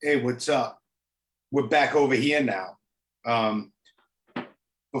Hey, what's up? We're back over here now. Um,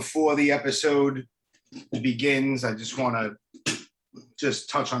 Before the episode begins, I just want to just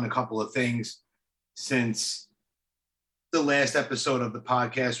touch on a couple of things since the last episode of the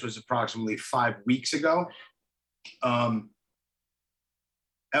podcast was approximately 5 weeks ago. Um,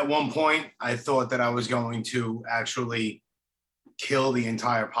 at one point, I thought that I was going to actually kill the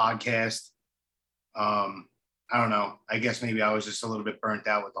entire podcast. I don't know. I guess maybe I was just a little bit burnt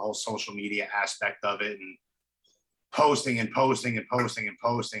out with the whole social media aspect of it and posting and posting and posting and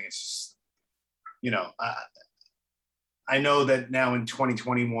posting. It's just, I know that now in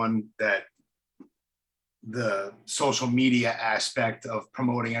 2021 that the social media aspect of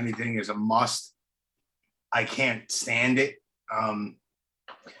promoting anything is a must. I can't stand it. I'll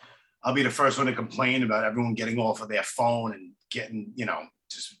be the first one to complain about everyone getting off of their phone and getting,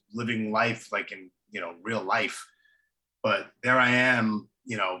 just living life like in, real life. But there I am,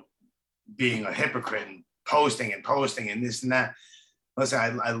 being a hypocrite and posting and this and that.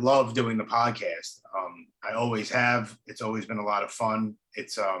 Listen, I love doing the podcast. I always have. It's always been a lot of fun.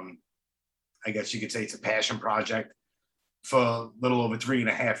 It's, I guess you could say it's a passion project for a little over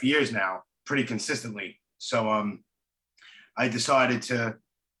 3.5 years now, pretty consistently. So I decided to,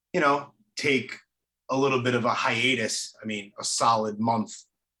 take a little bit of a hiatus. I mean, a solid month,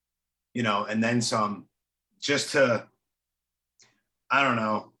 and then some, just to, I don't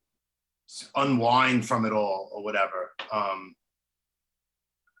know, unwind from it all or whatever.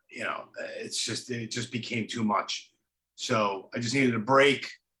 It just became too much. So I just needed a break.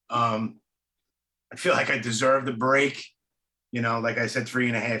 I feel like I deserved a break. Like I said,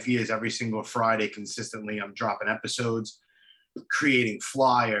 3.5 years, every single Friday consistently, I'm dropping episodes, creating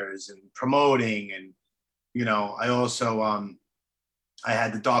flyers and promoting. And, I also, I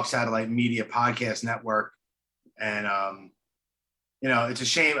had the Dark Satellite Media Podcast Network. And, it's a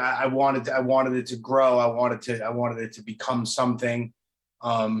shame. I wanted it to grow. I wanted it to become something.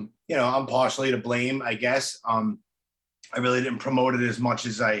 I'm partially to blame, I guess. I really didn't promote it as much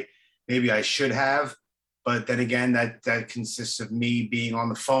as maybe I should have. But then again, that consists of me being on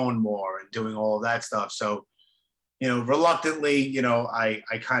the phone more and doing all of that stuff. So, reluctantly, I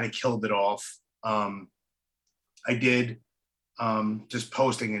kind of killed it off. I did just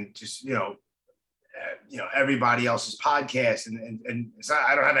posting and just, everybody else's podcast. And it's not,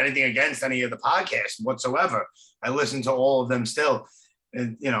 I don't have anything against any of the podcasts whatsoever. I listen to all of them still.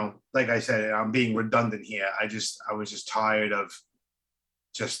 And, like I said, I'm being redundant here. I was just tired of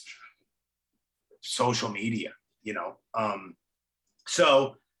just social media,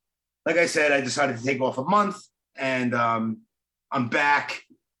 So, like I said, I decided to take off a month and I'm back.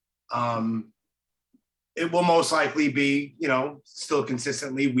 It will most likely be, still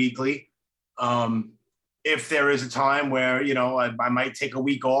consistently weekly. If there is a time where, I might take a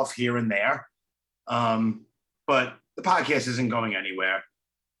week off here and there. But the podcast isn't going anywhere.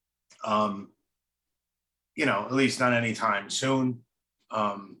 At least not anytime soon.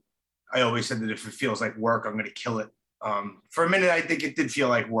 I always said that if it feels like work, I'm going to kill it. For a minute, I think it did feel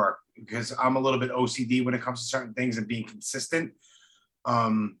like work because I'm a little bit OCD when it comes to certain things and being consistent,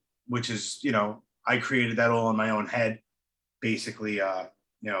 which is, I created that all in my own head. Basically,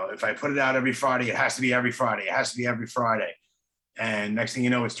 if I put it out every Friday, it has to be every Friday. It has to be every Friday. And next thing you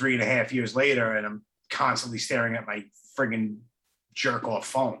know, it's 3.5 years later and I'm constantly staring at my friggin' jerk off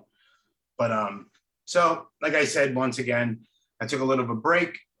phone. But so like I said, once again, I took a little bit of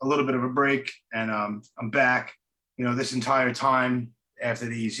a break, and I'm back. This entire time after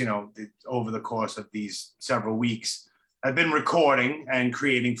these, over the course of these several weeks, I've been recording and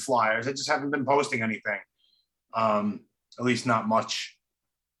creating flyers. I just haven't been posting anything, at least not much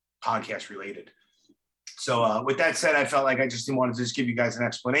podcast related. So with that said, I felt like I just wanted to just give you guys an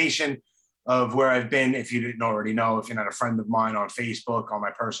explanation of where I've been. If you didn't already know, if you're not a friend of mine on Facebook, on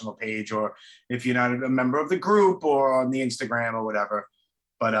my personal page, or if you're not a member of the group or on the Instagram or whatever.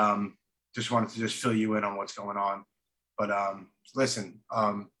 But just wanted to just fill you in on what's going on. But listen,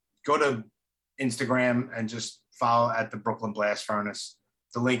 go to Instagram and just follow at the Brooklyn Blast Furnace.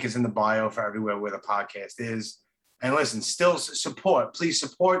 The link is in the bio for everywhere where the podcast is. And listen, still support. Please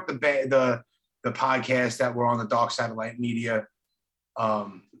support the podcast that we're on the Dark Satellite Media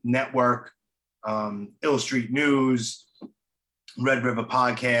Network, Ill Street News, Red River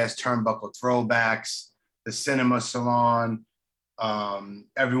Podcast, Turnbuckle Throwbacks, The Cinema Salon,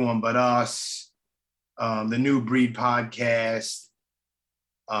 Everyone But Us, the New Breed Podcast.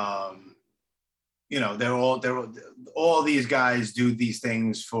 They're all these guys do these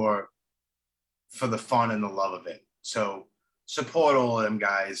things for the fun and the love of it. So support all of them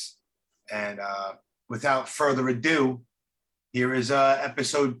guys. And without further ado, Here is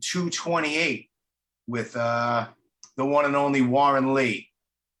episode 228 with the one and only Warren Lee.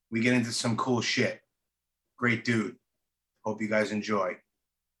 We get into some cool shit. Great dude. Hope you guys enjoy.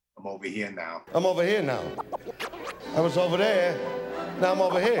 I'm over here now. I'm over here now. I was over there. Now I'm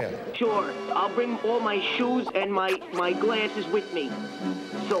over here. Sure, I'll bring all my shoes and my glasses with me,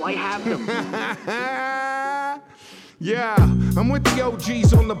 so I have them. Yeah, I'm with the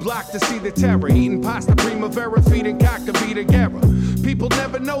OGs on the block to see the terror. Eating pasta primavera, feeding cockabee together. People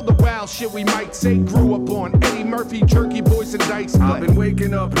never know the wild shit we might say. Grew up on Eddie Murphy, Jerky Boys, and Dice Clay. I've been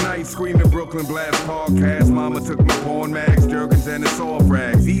waking up nights screaming Brooklyn Blast podcast. Mama took my porn mags, Jergens, and the soft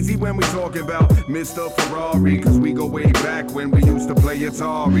rags. Easy when we talking about Mr. Ferrari, cause we go way back when we used to play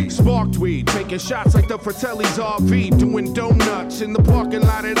Atari. Sparked weed, taking shots like the Fratelli's RV. Doing donuts in the parking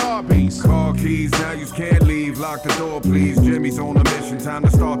lot at Arby's. Car keys, now you can't leave. Lock the door, please. Jimmy's on a mission. Time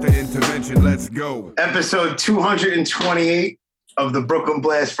to start the intervention. Let's go. Episode 228 of the Brooklyn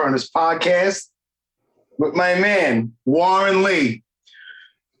Blast Furnace podcast with my man, Warren Lee.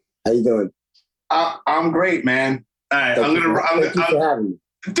 How you doing? I'm great, man. All right, Thank you for having me.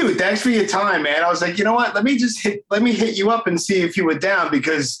 Dude, thanks for your time, man. I was like, you know what? Let me hit you up and see if you were down,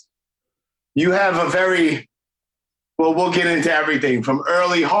 because you have a very, well, we'll get into everything from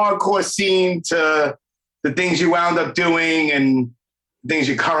early hardcore scene to the things you wound up doing and things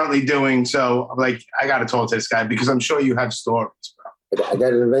you're currently doing. So I'm like, I got to talk to this guy because I'm sure you have stories, bro. I've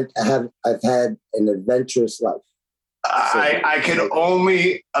had an adventurous life. I can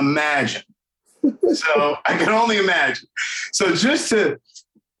only imagine. So I can only imagine. So just to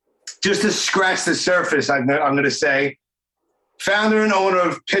scratch the surface, I'm going to say, founder and owner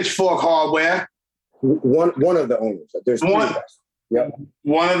of Pitchfork Hardwear. One of the owners. There's three of us. Yep.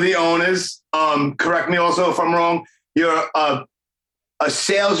 One of the owners. Correct me also if I'm wrong. You're a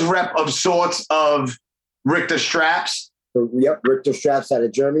sales rep of sorts of Richter Straps. Yep, Richter Straps out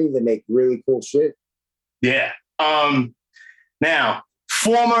of Germany. They make really cool shit. Yeah. Now,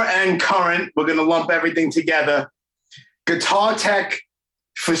 former and current, we're going to lump everything together. Guitar tech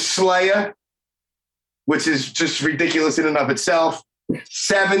for Slayer, which is just ridiculous in and of itself.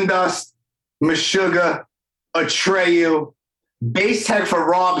 Sevendust, Meshuggah, Atreyu, bass tech for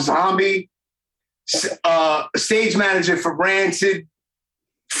Rob Zombie, stage manager for Rancid,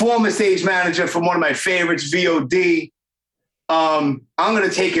 former stage manager for one of my favorites, VOD. I'm going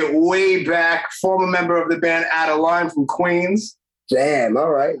to take it way back. Former member of the band Out of Line from Queens. Damn, all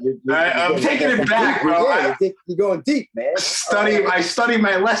right. I'm taking it back, bro. You're going deep, man. I study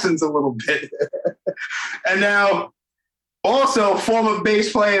my lessons a little bit. And now, also former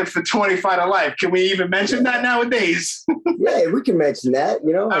bass player for 25 to Life. Can we even mention that nowadays? Yeah, we can mention that.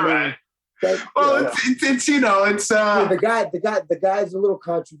 You know, all right. The guy's a little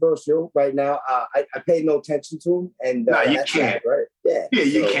controversial right now. I pay no attention to him, and no, you can't, right? Yeah,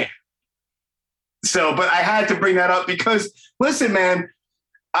 you can't. So, but I had to bring that up because, listen, man,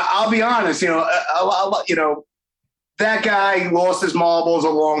 I'll be honest. That guy lost his marbles a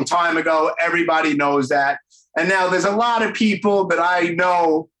long time ago. Everybody knows that, and now there's a lot of people that I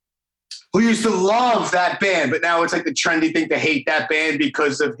know who used to love that band, but now it's like the trendy thing to hate that band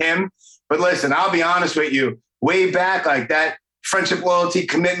because of him. But listen, I'll be honest with you. Way back, like that friendship, loyalty,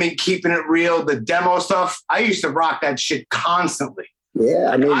 commitment, keeping it real, the demo stuff, I used to rock that shit constantly.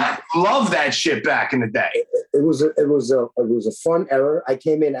 Yeah, I love that shit back in the day. It was a fun era. I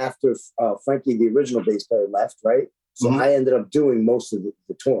came in after Frankie, the original bass player, left, right? So I ended up doing most of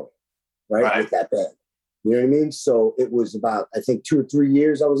the touring, right, with that band. You know what I mean? So it was about, I think, 2 or 3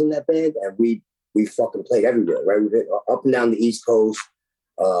 years I was in that band, and we fucking played everywhere, right? We went up and down the East Coast.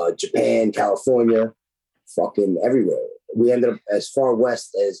 Japan, California, fucking everywhere. We ended up as far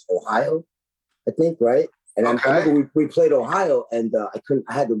west as Ohio, I think, right? And I remember we played Ohio, and I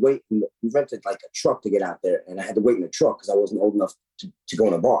had to wait. We rented like a truck to get out there, and I had to wait in the truck because I wasn't old enough to go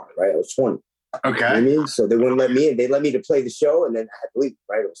in a bar, right? I was 20. Okay. You know what I mean? So they wouldn't let me in. They let me to play the show, and then I had to leave,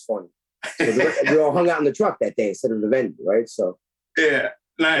 right? It was funny. So we all hung out in the truck that day instead of the venue, right? So yeah,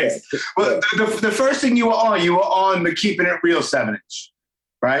 nice. Yeah. Well, the first thing you were on the Keeping It Real 7-inch.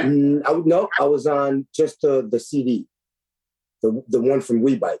 Right? I was on just the CD, the one from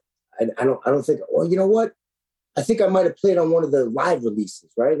WeBite. I don't think. Well, you know what? I think I might have played on one of the live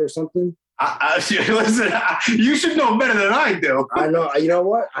releases, right, or something. Listen, you should know better than I do. I know. You know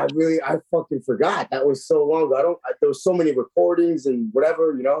what? I fucking forgot. That was so long ago. There was so many recordings and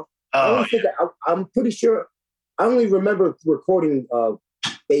whatever. You know. I'm pretty sure. I only remember recording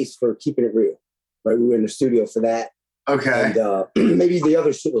bass for Keeping It Real. Right, we were in the studio for that. Okay. And maybe the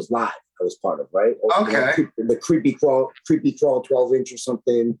other shit was live. I was part of, right? Or, okay. The creepy crawl 12-inch or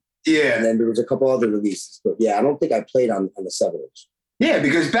something. Yeah. And then there was a couple other releases. But yeah, I don't think I played on the 7-inch. Yeah,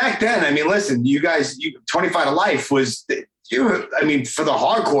 because back then, I mean, listen, you guys, 25 to Life was, I mean, for the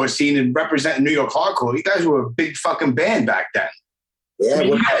hardcore scene and representing New York hardcore, you guys were a big fucking band back then. Yeah, I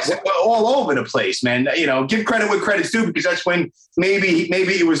mean, you guys were all over the place, man. You know, give credit where credit's due, because that's when maybe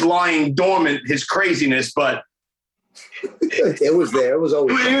it was lying dormant, his craziness, but it was there. It was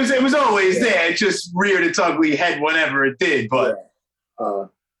always there. It was always there. It just reared its ugly head whenever it did. But I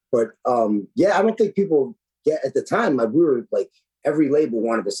don't think people get at the time. Like, we were like, every label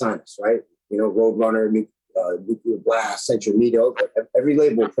wanted to sign us, right? You know, Roadrunner, Nuclear Blast, Central Media. Every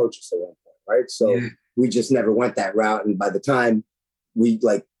label approached us at one point, right? So we just never went that route. And by the time we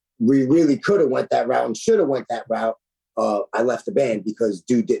really could have went that route and should have went that route, I left the band because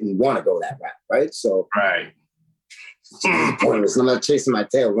dude didn't want to go that route, right? So pointless. I'm not chasing my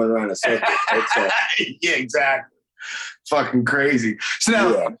tail, running around a circle. Right? So, yeah, exactly. Fucking crazy.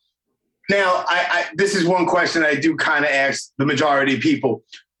 So now, I this is one question I do kind of ask the majority of people.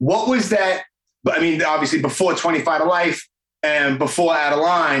 What was that? I mean, obviously before 25 to Life and before Out of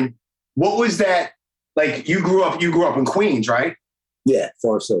Line, what was that? Like, you grew up in Queens, right? Yeah,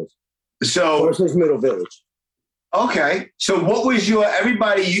 Forest Hills. So Forest Hills Middle Village. Okay. So what was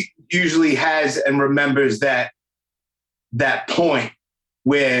everybody usually has and remembers that point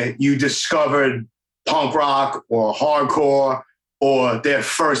where you discovered punk rock or hardcore or their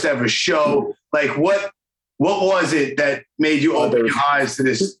first ever show? Like, what was it that made you open your eyes to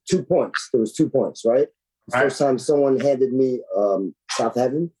this? 2 points. There was 2 points, right? First time someone handed me South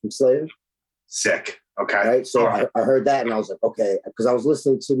Heaven from Slayer. Sick. Okay. Right. So I heard that and I was like, okay, because I was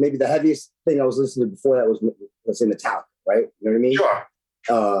listening to, maybe the heaviest thing I was listening to before that was, let's say, Metallica, right? You know what I mean? Sure.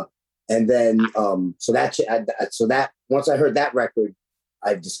 And then so that once I heard that record,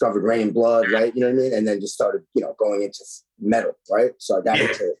 I discovered Rain and Blood, right? You know what I mean? And then just started, going into metal, right? So I got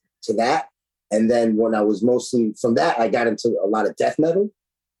into that. And then when I was mostly from that, I got into a lot of death metal.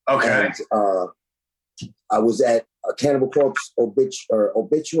 Okay. And, I was at a Cannibal Corpse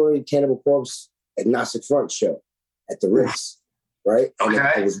obituary Cannibal Corpse Agnostic Front show at the Ritz, right? And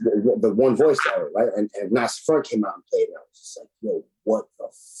it was the One Voice hour, right? And Agnostic Front came out and played, and I was just like, yo, what the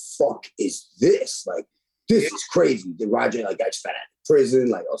fuck is this? Like, this is crazy. Did Roger, like, I just got out of prison.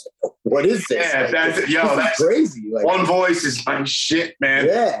 Like, I was like, oh, what is this? Yeah, like, that's crazy. Like, One Voice is my shit, man.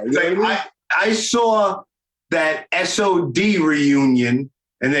 Yeah. You know like, what I mean? I saw that SOD reunion,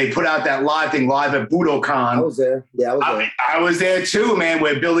 and they put out that live at Budokan. I was there. Yeah, I was there. I was there too, man,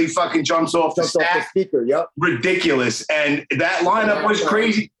 where Billy fucking jumps off the speaker. Yep. Ridiculous. And that lineup was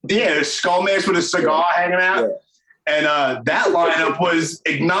crazy. Yeah, the Skullmask with a cigar hanging out. Yeah. And that lineup was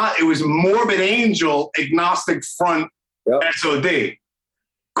it was Morbid Angel, Agnostic Front, SOD.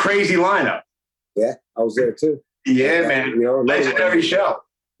 Crazy lineup. Yeah, I was there too. Yeah, man. Legendary show.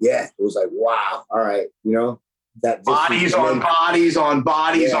 Yeah, it was like, wow. All right, that bodies on bodies on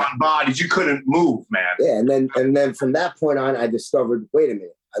bodies on bodies. You couldn't move, man. Yeah, and then from that point on, I discovered, wait a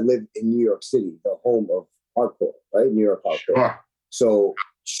minute, I live in New York City, the home of hardcore, right? New York hardcore. Sure. So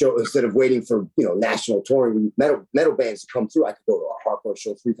instead of waiting for national touring metal bands to come through, I could go to a hardcore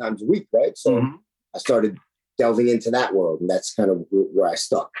show 3 times a week, right? So I started delving into that world, and that's kind of where I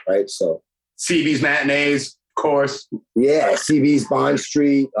stuck, right? So CB's matinees, of course. Yeah, CB's, Bond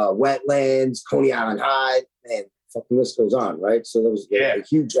Street, Wetlands, Coney Island High, man, fucking list goes on, right? So there was a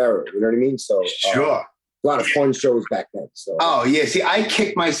huge era, you know what I mean? So sure. A lot of fun shows back then. So see, I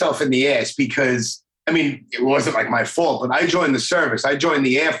kicked myself in the ass because, I mean, it wasn't like my fault, but I joined the service. I joined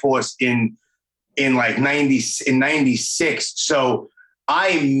the Air Force in 96. So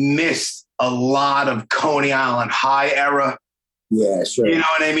I missed a lot of Coney Island High era. Yeah, sure. You know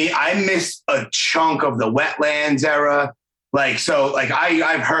what I mean? I missed a chunk of the Wetlands era.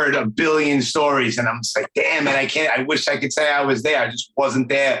 I've heard a billion stories, and I'm just like, damn it, I wish I could say I was there. I just wasn't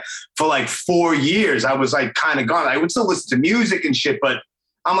there for like 4 years. I was like kind of gone. I would still listen to music and shit, but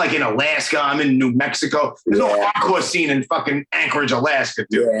I'm like in Alaska. I'm in New Mexico. There's no hardcore scene in fucking Anchorage, Alaska,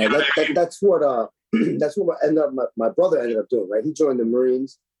 dude. Yeah, that's what my brother ended up doing, right? He joined the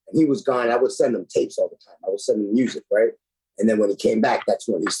Marines, and he was gone. I would send him tapes all the time. I would send him music, right? And then when he came back, that's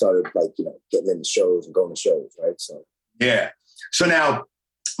when he started getting into shows and going to shows, right? So yeah. So now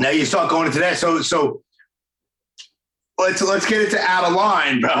you start going into that. So let's get into Out of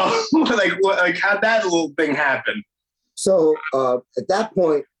Line, bro. like how'd that little thing happen? So at that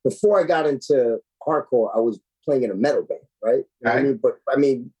point, before I got into hardcore, I was playing in a metal band, right? You know what I mean? But I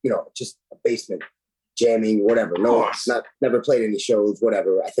mean, just a basement jamming, whatever. Never played any shows,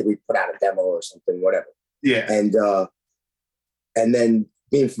 whatever. I think we put out a demo or something, whatever. Yeah. And then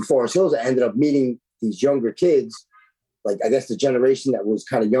being from Forest Hills, I ended up meeting these younger kids like I guess the generation that was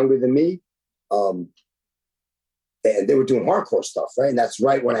kind of younger than me, and they were doing hardcore stuff, right? And that's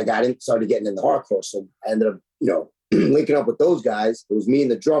right when I started getting into hardcore. So I ended up, linking up with those guys. It was me and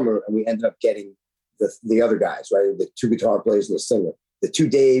the drummer, and we ended up getting the other guys, right? The 2 guitar players and the singer, the 2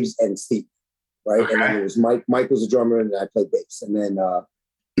 Daves and Steve, right? Okay. And then it was Mike. Mike was a drummer, and then I played bass. And then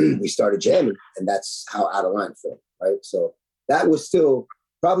we started jamming, and that's how Out of Line formed, right? So that was still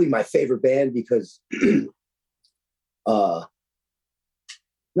probably my favorite band because, man,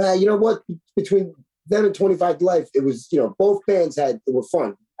 you know what? Between them and 25 to Life, it was, both bands were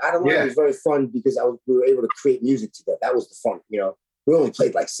fun. Out of Line was very fun because we were able to create music together. That was the fun, We only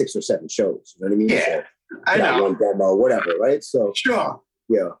played like 6 or 7 shows, you know what I mean? Yeah, so, I know. One demo, whatever, right? So sure.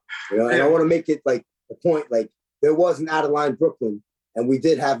 Yeah. And I want to make it like the point, like there was an Out of Line Brooklyn, and we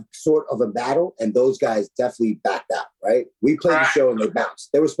did have sort of a battle, and those guys definitely backed out, right? We played the show and they bounced.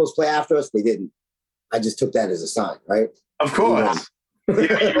 They were supposed to play after us, they didn't. I just took that as a sign, right? Of course.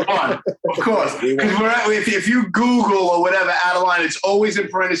 Yeah, you won. Of course. If you Google or whatever Out of Line, it's always in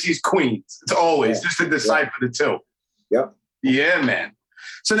parentheses Queens. It's always just to decipher the two. Yep. Yeah, man.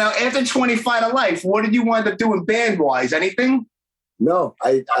 So now after 25 to Life, what did you wind up doing band-wise? Anything? No,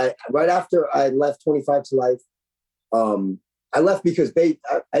 I right after I left 25 to Life, I left because Beto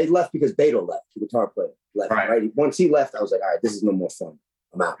left, the guitar player left. Right. Once he left, I was like, all right, this is no more fun.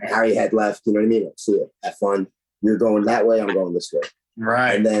 I'm out. Harry had left, you know what I mean? See it. Have fun. You're going that way, I'm going this way.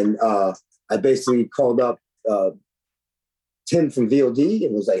 Right. And then I basically called up Tim from VOD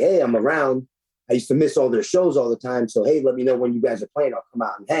and was like, hey, I'm around. I used to miss all their shows all the time. So, hey, let me know when you guys are playing. I'll come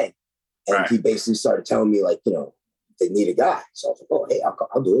out and hang. And he basically started telling me, like, they need a guy. So I was like, oh, hey,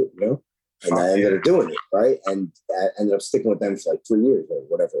 I'll do it, And I ended up doing it, right? And I ended up sticking with them for like 3 years or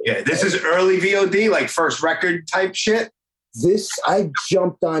whatever. Yeah, this is early VOD, like first record type shit? This, I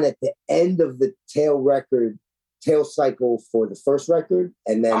jumped on at the end of the tail cycle for the first record,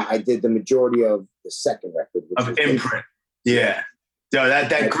 and then I did the majority of the second record. Which of Imprint. Yeah. So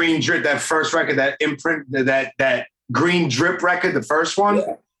that green drip, that first record, that Imprint, that green drip record, the first one,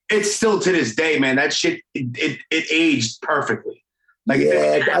 it's still to this day, man. That shit, it aged perfectly. Like,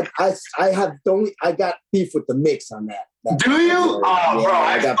 I got beef with the mix on that. Do you? Oh, bro,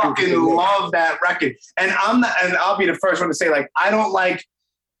 I fucking love that record. And I'll be the first one to say, like, I don't like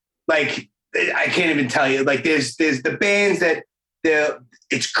I can't even tell you. Like, there's the bands that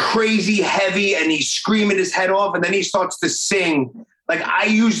it's crazy heavy and he's screaming his head off and then he starts to sing. Like, I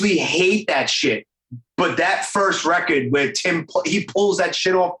usually hate that shit. But that first record where he pulls that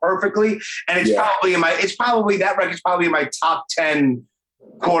shit off perfectly, and that record's probably in my top 10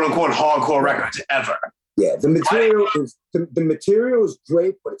 quote unquote hardcore records ever. Yeah, the material is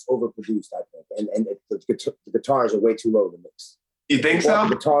great, but it's overproduced, I think, and the guitars are way too low in the mix. You think so?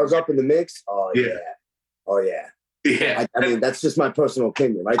 The guitars up in the mix. Oh yeah. Yeah. I mean, that's just my personal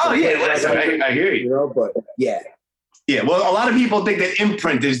opinion, right? Oh yeah, I hear you. But yeah. Yeah, well, a lot of people think that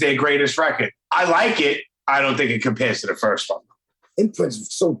Imprint is their greatest record. I like it. I don't think it compares to the first one.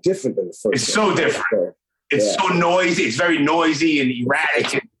 Imprint's so different than the first one. It's so different. It's so noisy. It's very noisy and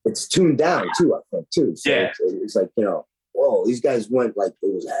erratic. It's tuned down, too, I think, too. So it's like, whoa, these guys went like,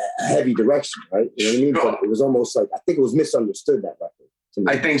 it was a heavy direction, right? You know what I mean? Sure. But it was almost like, I think it was misunderstood, that record.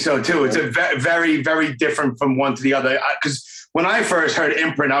 I think so, too. It's a very, very different from one to the other. Because when I first heard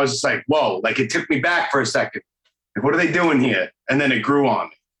Imprint, I was just like, whoa, like it took me back for a second. Like, what are they doing here? And then it grew on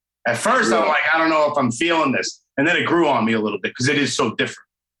me. At first, I'm like, I don't know if I'm feeling this. And then it grew on me a little bit because it is so different.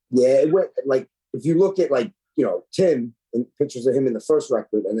 Yeah, it went, like, if you look at, like, Tim and pictures of him in the first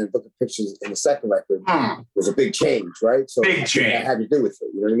record and then look at pictures in the second record, there's a big change, right? So big change. That had to do with it,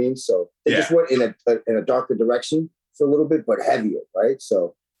 you know what I mean? So it just went in a darker direction for a little bit, but heavier, right?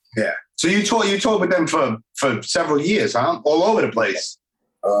 So yeah. So you toured with them for several years, huh? All over the place.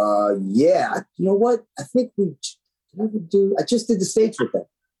 Yeah. You know what? I think I just did the States with them.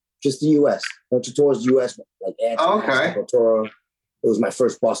 Just the U.S. Bunch of tours, U.S. like okay. Tour. It was my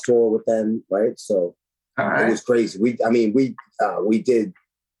first bus tour with them, right? So it was crazy. We did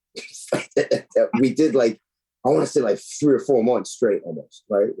like, I want to say like 3 or 4 months straight almost,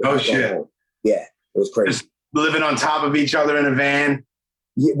 right? Oh shit! Yeah, it was crazy. Just living on top of each other in a van.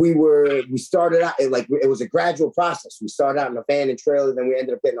 Yeah, we started out it was a gradual process. We started out in a van and trailer, then we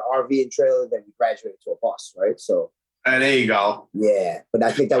ended up getting an RV and trailer, then we graduated to a bus, right? So. There you go. Yeah, but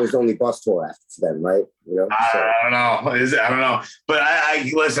I think that was the only bus tour after for them, right? I don't know. I don't know. But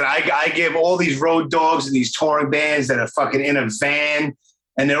I listen. I give all these road dogs and these touring bands that are fucking in a van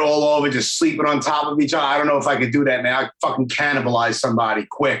and they're all over just sleeping on top of each other. I don't know if I could do that, man. I fucking cannibalize somebody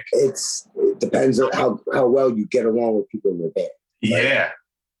quick. It depends on how well you get along with people in your band. Right?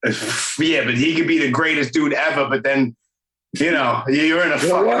 Yeah, but he could be the greatest dude ever. But then You know, you're in a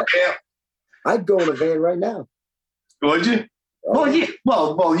fucking van. I'd go in a van right now. Would you? Oh. Well, yeah.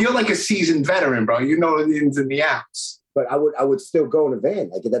 Well, you're like a seasoned veteran, bro. You know the ins and the outs. But I would still go in a van.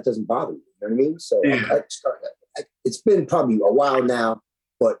 Like, that doesn't bother me. You know what I mean? So it's been probably a while now,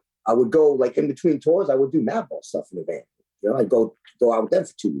 but I would go, like, in between tours, I would do Madball stuff in the van. You know, I'd go out with them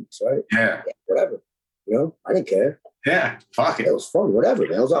for 2 weeks, right? Yeah. Whatever. You know, I didn't care. Yeah, fuck it. It was fun, whatever,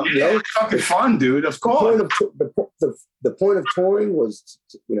 man. It was, you know, fucking fun, dude. Of course. The point of touring was,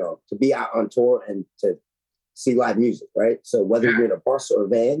 to be out on tour and to see live music, right? So whether you're in a bus or a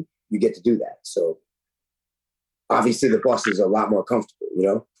van, you get to do that. So obviously the bus is a lot more comfortable, you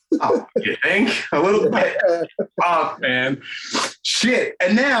know? Oh, you think? A little bit. Oh, man. Shit.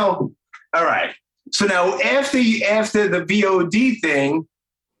 And now, all right. So now after the VOD thing,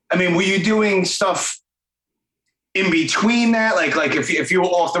 I mean, were you doing stuff in between that? Like if you were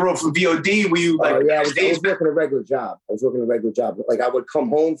off the road from VOD, were you like... I was working a regular job. Like, I would come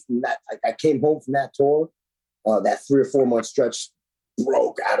home from that. I came home from that tour, that 3 or 4 month stretch,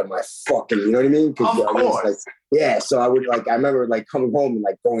 broke out of my fucking, you know what I mean? Of course. So I would, like, I remember, like, coming home and,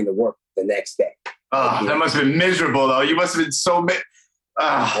 like, going to work the next day. That must have been miserable, though. You must have been so...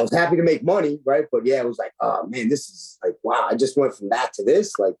 I was happy to make money, right? But yeah, it was like, oh man, this is like, wow, I just went from that to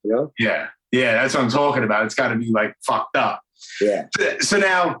this, like, you know? Yeah, that's what I'm talking about. It's got to be like fucked up. Yeah. So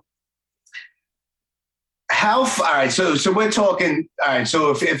now, all right, so we're talking, all right,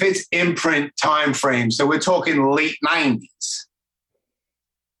 so if it's imprint time frame, so we're talking late 90s,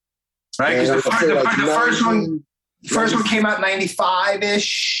 right? Because the first one came out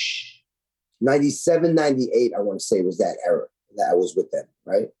 95-ish. 97, 98, I want to say was that era that I was with them,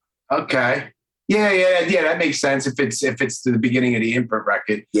 right? Okay. Yeah, that makes sense if it's the beginning of the imprint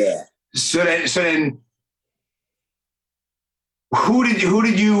record. Yeah. So then who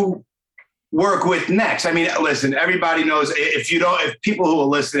did you work with next? I mean, listen, everybody knows if people who are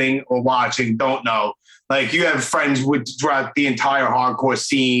listening or watching don't know, like, you have friends throughout the entire hardcore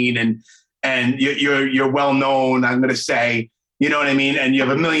scene and you're well known, I'm gonna say. You know what I mean? And you have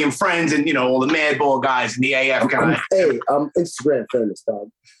a million friends and, all the Madball guys and the AF guys. Hey, I'm Instagram famous,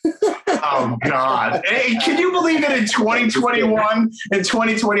 dog. Oh, God. Hey, can you believe that in 2021,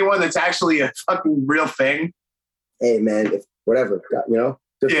 that's actually a fucking real thing? Hey, man, good for them,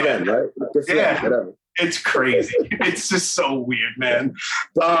 right? Good for them, whatever. It's crazy. It's just so weird, man.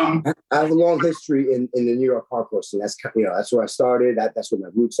 I have a long history in the New York hardcore scene. That's, that's where I started. That's where my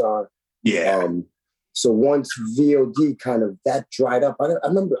roots are. Yeah. So once VOD kind of that dried up, I don't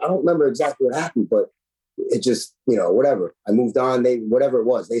remember exactly what happened, but it just, whatever. I moved on. Whatever it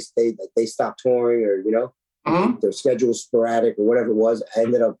was, they stayed, like, they stopped touring, or, their schedule was sporadic or whatever it was. I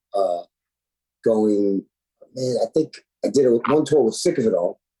ended up going, man, I think I did one tour with Sick of It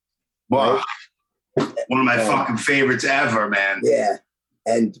All. Wow. Right? One of my fucking favorites ever, man. Yeah.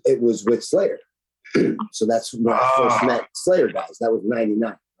 And it was with Slayer. So that's when I first met Slayer guys. That was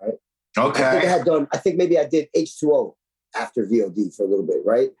 99, right? Okay. I think maybe I did H2O after VOD for a little bit,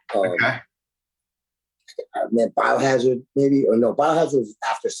 right? Okay. Man, Biohazard, maybe, or no, Biohazard was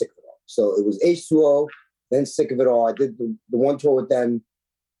after Sick of It All. So it was H2O, then Sick of It All. I did the one tour with them,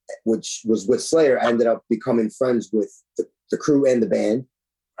 which was with Slayer. I ended up becoming friends with the crew and the band.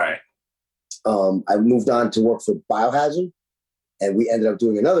 Right. I moved on to work for Biohazard, and we ended up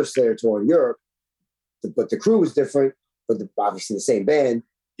doing another Slayer tour in Europe. But the crew was different, but obviously the same band.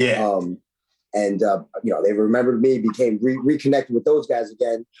 Yeah. They remembered me, became reconnected with those guys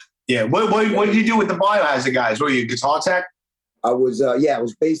again. Yeah. What did you do with the Biohazard guys? Were you guitar tech? I was, I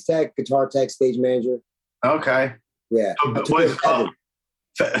was bass tech, guitar tech, stage manager. Okay. Yeah.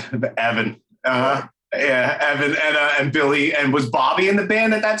 Evan. Yeah, Evan and Billy. And was Bobby in the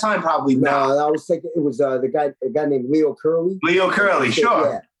band at that time? Probably not. No, I was thinking it was a guy named Leo Curley. Leo Curley,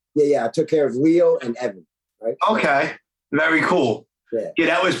 sure. Yeah. I took care of Leo and Evan, right? Okay. Very cool. Yeah,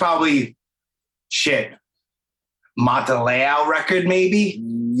 that was probably Mataleo record, maybe?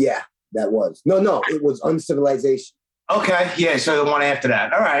 Yeah, that was. No, it was Uncivilization. Okay, yeah, so the one after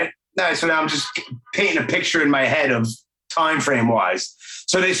that. All right. Nice. So now I'm just painting a picture in my head of time frame wise.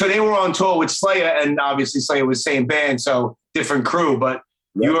 So they were on tour with Slayer, and obviously Slayer was same band, so different crew, but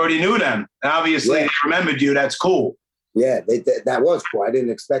you already knew them. And obviously they remembered you. That's cool. Yeah, that was cool. I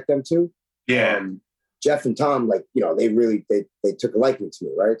didn't expect them to. Yeah. Jeff and Tom, like, they really, they took a liking to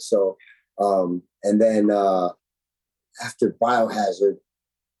me, right? So, and then after Biohazard,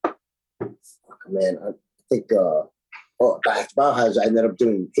 man, I think, after Biohazard, I ended up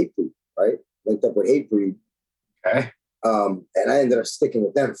doing Hatebreed, right? Linked up with Hatebreed. Okay. And I ended up sticking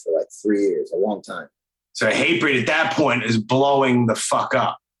with them for like 3 years, a long time. So Hatebreed at that point is blowing the fuck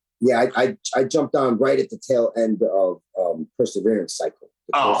up. Yeah, I jumped on right at the tail end of Perseverance cycle.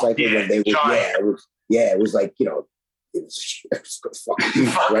 The tour cycle when they would, it was like, you know, it was fucking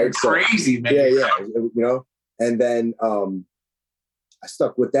right? Crazy, man. You know, and then I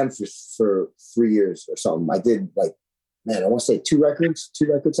stuck with them for 3 years or something. I did like, man, I want to say 2 record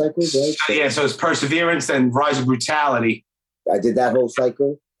cycles, right? So it's Perseverance and Rise of Brutality. I did that whole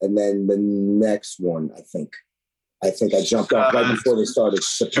cycle, and then the next one, I think I jumped off right before they started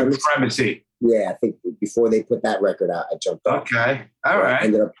Supremacy. Yeah, I think before they put that record out, I jumped off. Okay, all right. I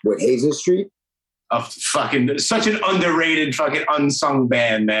ended up with Hazel Street. Fucking such an underrated, fucking unsung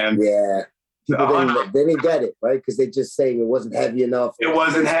band, man. Yeah. People didn't get it, right? Because they just saying it wasn't heavy enough. It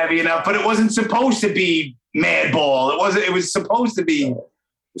wasn't heavy enough, but it wasn't supposed to be Madball. It wasn't. It was supposed to be.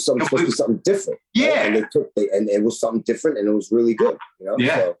 Supposed to be something different. Yeah. Right? And it was something different, and it was really good. You know?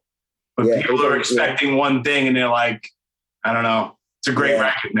 Yeah. So, but people are expecting one thing, and they're like, I don't know. It's a great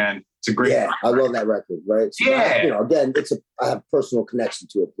record, man. It's a great record. I love that record, right? So you know, again, I have a personal connection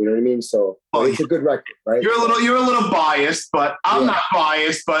to it. You know what I mean? So it's a good record, right? You're a little biased, but I'm not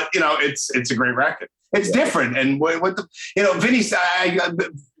biased. But you know, it's a great record. It's different, and what the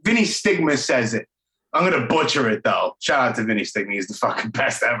Vinny Stigma says it. I'm gonna butcher it though. Shout out to Vinny Stigma. He's the fucking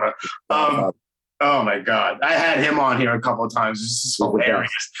best ever. Oh my God. I had him on here a couple of times. It's just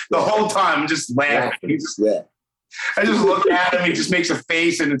hilarious. The whole time I'm just laughing. I just look at him, he just makes a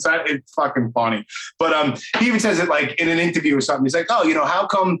face, and it's fucking funny. But he even says it like in an interview or something. He's like, oh, you know, how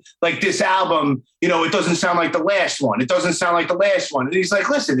come like this album, you know, it doesn't sound like the last one. It doesn't sound like the last one. And he's like,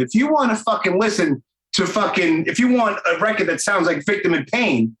 listen, if you want to fucking listen to if you want a record that sounds like Victim in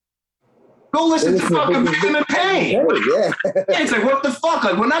Pain, go listen to fucking Victim in Pain. It's like, what the fuck?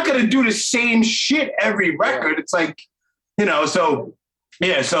 Like, we're not going to do the same shit every record. It's like, you know, so,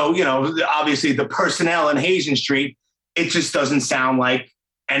 you know, obviously the personnel in Hazen Street, it just doesn't sound like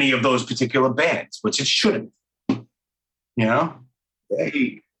any of those particular bands, which it shouldn't, you know?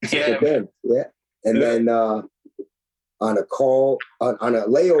 Yeah. And then on a call, on a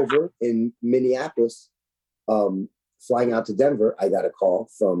layover in Minneapolis, flying out to Denver, I got a call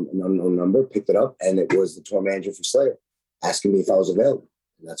from an unknown number, picked it up, and it was the tour manager for Slayer asking me if I was available.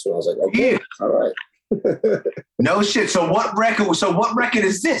 And that's when I was like, okay, all right. No shit. So what record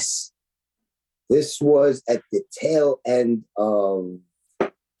is this? This was at the tail end of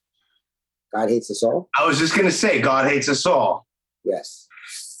God Hates Us All. I was just going to say God Hates Us All. Yes.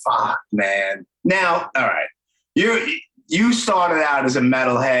 Fuck, man. Now, all right. You started out as a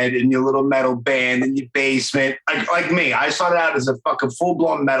metalhead in your little metal band in your basement. Like me, I started out as a fucking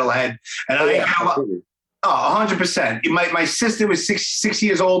full-blown metalhead. And 100%. My sister was six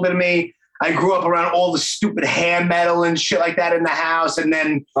years older than me. I grew up around all the stupid hair metal and shit like that in the house. And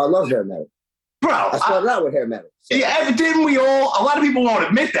then I love hair metal. Bro. I started out with hair metal. So. Yeah, didn't we all? A lot of people won't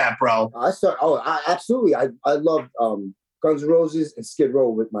admit that, bro. Absolutely. I love Guns N' Roses and Skid Row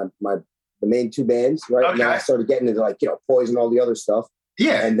with the main 2 bands, right? Okay. And then I started getting into like, you know, Poison and all the other stuff.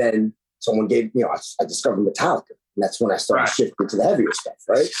 Yeah. And then someone gave, you know, I discovered Metallica. And that's when I started shifting to the heavier stuff,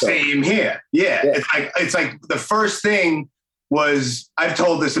 right? So, same here. Yeah. It's like the first thing was, I've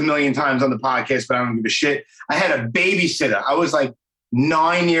told this a million times on the podcast, but I don't give a shit. I had a babysitter. I was like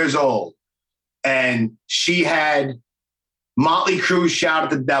 9 years old, and she had Motley Crue Shout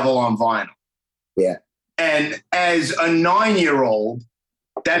at the Devil on vinyl. Yeah. And as a 9-year-old,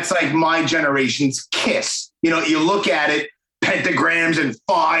 that's like my generation's Kiss. You know, you look at it, pentagrams and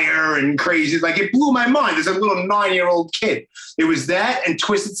fire and crazy. Like, it blew my mind as a little 9-year-old kid. It was that and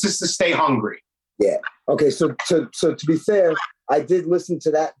Twisted Sister Stay Hungry. Yeah. Okay. So to be fair, I did listen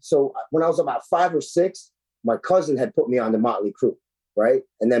to that. So when I was about 5 or 6, my cousin had put me on the Motley Crue, right?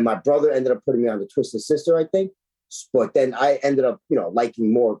 And then my brother ended up putting me on the Twisted Sister, I think. But then I ended up, you know,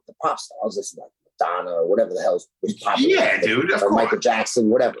 liking more of the pop style. I was listening to like Madonna or whatever the hell was popular. Yeah, dude. Of course. Michael Jackson,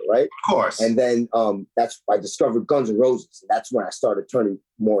 whatever, right? Of course. And then that's I discovered Guns N' Roses. And that's when I started turning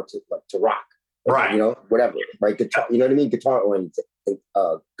more to rock. Right. You know, whatever. Right. Guitar, you know what I mean? Guitar oriented,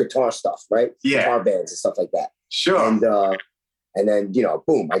 guitar stuff, right? Yeah. Guitar bands and stuff like that. Sure. And then, you know,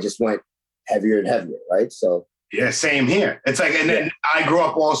 boom, I just went heavier and heavier, right? So yeah, same here. It's like, and then I grew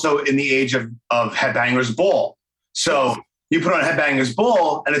up also in the age of Headbangers Ball. So you put on Headbangers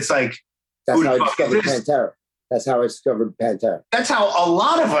Ball, and it's like, that's how I discovered Pantera. That's how I discovered Pantera. That's how a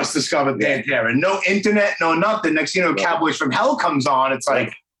lot of us discovered Pantera. No internet, no nothing. Next, you know, Cowboys from Hell comes on. It's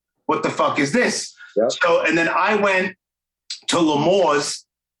like, what the fuck is this? Yep. So, and then I went to L'Amour's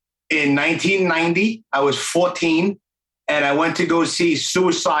in 1990. I was 14, and I went to go see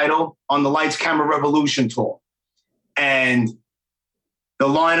Suicidal on the Lights Camera Revolution tour. And the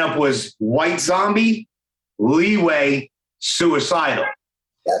lineup was White Zombie, Leeway, Suicidal.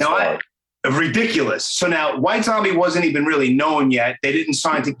 ridiculous. So now White Zombie wasn't even really known yet. They didn't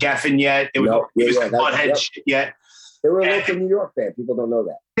sign to Geffen yet. It was Butthead shit yet. They were a local New York band. People don't know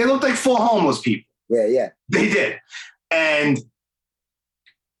that. They looked like four homeless people. Yeah. They did. And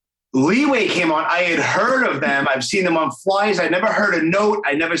Leeway came on. I had heard of them. I've seen them on flyers. I never heard a note.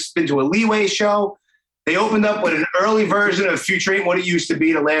 I never been to a Leeway show. They opened up with an early version of Future Ain't What It Used to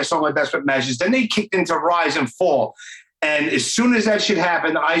Be, the last song on Desperate Measures. Then they kicked into Rise and Fall. And as soon as that shit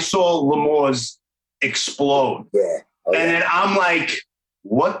happened, I saw L'Amour's explode. Yeah. And then I'm like,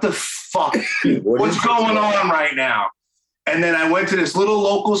 what the fuck? What's going on right now? And then I went to this little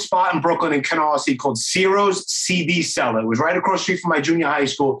local spot in Brooklyn in Canarsie called Ciro's CD Cellar. It was right across the street from my junior high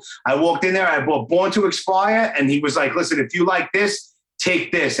school. I walked in there. I bought Born to Expire. And he was like, listen, if you like this,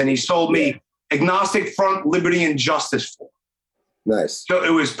 take this. And he sold me Agnostic Front, Liberty, and Justice for. Nice. So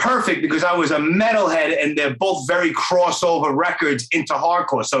it was perfect because I was a metalhead and they're both very crossover records into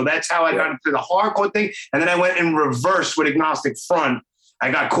hardcore. So that's how I got into the hardcore thing. And then I went in reverse with Agnostic Front.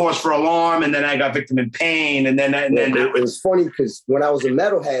 I got Cause for Alarm and then I got Victim in Pain. And then it was funny because when I was a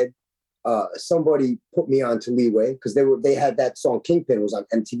metalhead, somebody put me on to Leeway because they had that song Kingpin. It was on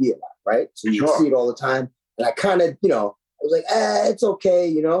MTV a lot, right? So you see it all the time. And I kind of, I was like, it's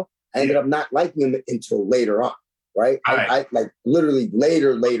okay, I ended up not liking him until later on. Right. I like literally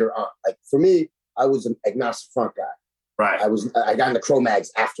later on. Like for me, I was an Agnostic Front guy. Right. I got into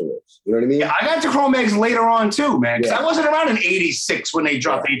Cro-Mags afterwards. You know what I mean? Yeah, I got into Cro-Mags later on too, man. Because I wasn't around in '86 when they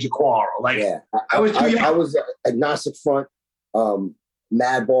dropped Age of Quarrel. Like I was too young. I was Agnostic Front,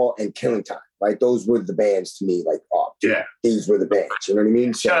 Madball, and Killing Time. Right. Those were the bands to me. Like, these were the bands. You know what I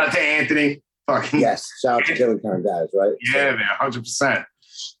mean? So, shout out to Anthony. Yes. Shout out to Killing Time guys. Right. Yeah, man. 100%.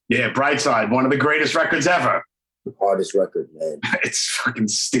 Yeah. Brightside, one of the greatest records ever. Hardest record, man. It's fucking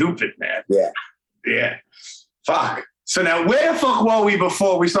stupid, man. Yeah. Fuck. So now, where the fuck were we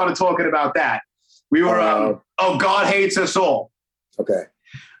before we started talking about that? We were, God Hates Us All. Okay.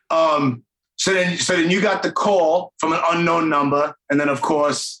 So then you got the call from an unknown number, and then of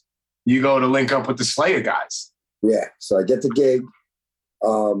course you go to link up with the Slayer guys. Yeah. So I get the gig.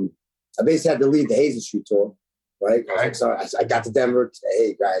 I basically had to leave the Hazen Street tour, right? Right. So I got to Denver.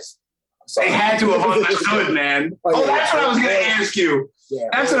 Hey guys. They had to have understood, man. That's what I was going to ask you. Yeah,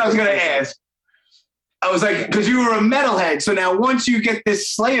 that's what I was going to ask. I was like, because you were a metalhead. So now once you get this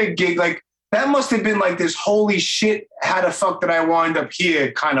Slayer gig, like that must have been like this holy shit, how the fuck did I wind up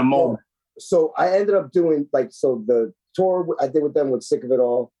here kind of moment. So I ended up doing the tour I did with them with Sick of It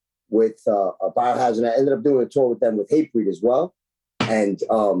All with Biohazard. I ended up doing a tour with them with Hatebreed as well. And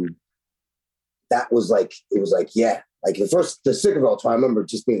that was like, it was like, like the Sick of It All tour, I remember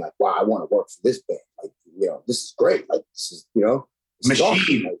just being like, wow, I want to work for this band. Like, this is great. Like, this is, machine.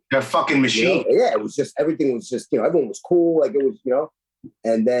 Awesome. Like, they're fucking machine. It was just, everything was just, everyone was cool. Like it was,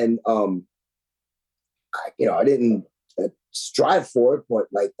 and then, I didn't strive for it, but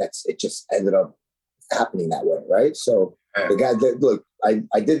like it just ended up happening that way. Right. So the guy look, I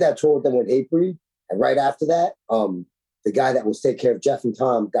did that tour with them with Hatebreed. And right after that, the guy that was taking care of Jeff and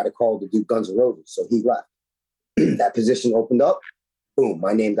Tom got a call to do Guns N' Roses. So he left. That position opened up, boom,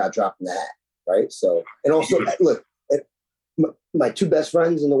 my name got dropped in the hat, right? So, and also, look, my two best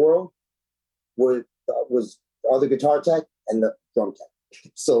friends in the world was the other guitar tech and the drum tech.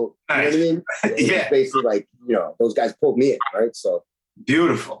 So, you know what I mean? It was basically like, those guys pulled me in, right? So.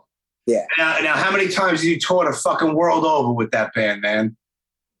 Beautiful. Yeah. Now, how many times did you tour the fucking world over with that band, man?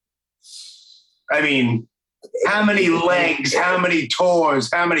 I mean, how many legs, how many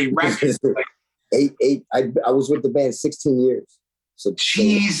tours, how many records? Eight. I was with the band 16 years. So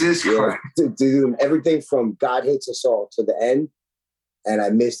Jesus Christ. Doing everything from God Hates Us All to the end. And I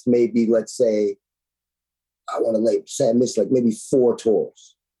missed maybe, let's say, I missed like maybe 4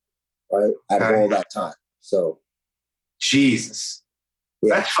 tours, right? Out of all that time. So. Jesus.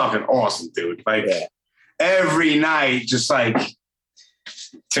 Yeah. That's fucking awesome, dude. Like every night, just like,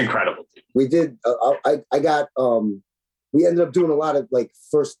 it's incredible, dude. We did, we ended up doing a lot of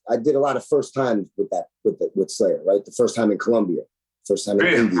I did a lot of first times with Slayer, right? The first time in Colombia, first time in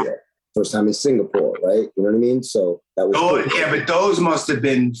India, first time in Singapore, right? You know what I mean? So that was cool. Yeah, but those must have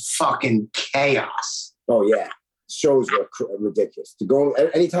been fucking chaos. Oh yeah. Shows were ridiculous. To go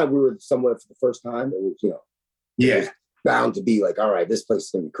anytime we were somewhere for the first time, it was, it was bound to be like, all right, this place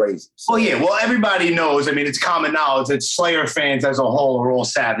is gonna be crazy. So, well, everybody knows, I mean, it's common knowledge that Slayer fans as a whole are all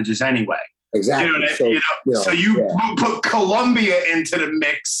savages anyway. Exactly. So you put Colombia into the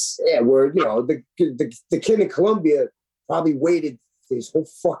mix. Yeah, where the kid in Colombia probably waited his whole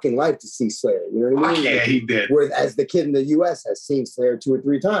fucking life to see Slayer. You know what I mean? Yeah, he did. Whereas the kid in the US has seen Slayer 2 or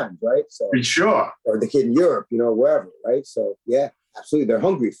 3 times, right? So sure. Or the kid in Europe, wherever, right? So yeah, absolutely, they're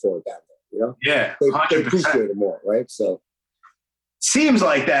hungry for it down you know? Yeah, They 100%. appreciate it more, right? So seems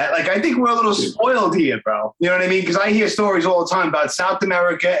like that. Like, I think we're a little spoiled here, bro. You know what I mean? Because I hear stories all the time about South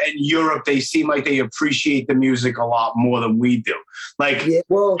America and Europe. They seem like they appreciate the music a lot more than we do. Like, yeah,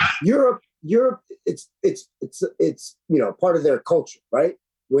 well, Europe, it's you know, part of their culture, right?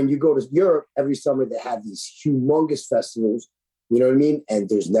 When you go to Europe every summer, they have these humongous festivals. You know what I mean? And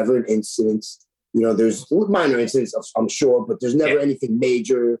there's never an incident. You know, there's minor incidents, I'm sure, but there's never anything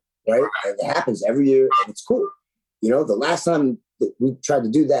major, right? And it happens every year, and it's cool. You know, the last time that we tried to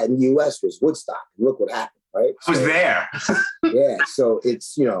do that in the U.S. was Woodstock. And look what happened, right? I was there. Yeah, so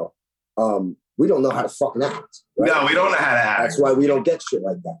it's, you know, we don't know how to fucking act. Right? No, we don't know how to act. That's why we don't get shit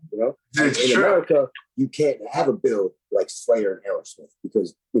like that, you know? It's in true. America, you can't have a bill like Slayer and Aerosmith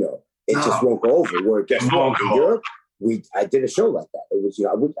because, you know, it just won't go over. Where guess what? In Europe, I did a show like that. It was, you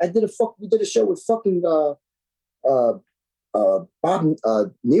know, we did a show with fucking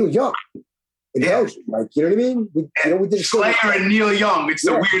Neil Young in Belgium. Like, you know what I mean? We did a show Slayer and Neil Young. It's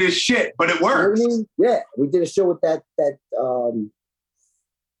the weirdest shit, but it works. You know what I mean? Yeah, we did a show with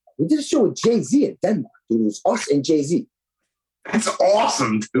we did a show with Jay-Z in Denmark. It was us and Jay-Z. That's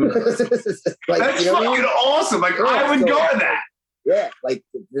awesome, dude. Like, that's you know fucking awesome. Like, I would go to that. Yeah, like,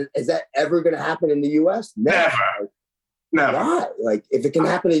 is that ever going to happen in the U.S.? Never. Never. Why? Like, if it can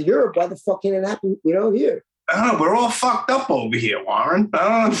happen in Europe, why the fuck can't it happen, you know, here? I don't know. We're all fucked up over here, Warren. I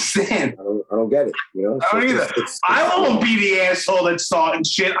don't understand. I don't get it, you know? I don't either. I won't be the asshole that's starting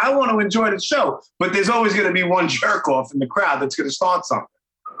shit. I want to enjoy the show. But there's always going to be one jerk off in the crowd that's going to start something.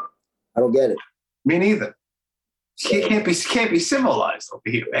 I don't get it. Me neither. You can't be civilized over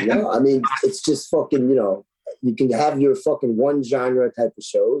here, man. No, I mean, it's just fucking, you know, you can have your fucking one genre type of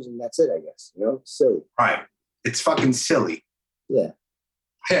shows and that's it, I guess, you know? Silly. Right. It's fucking silly. Yeah.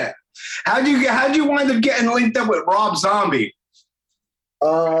 Yeah. How'd you wind up getting linked up with Rob Zombie?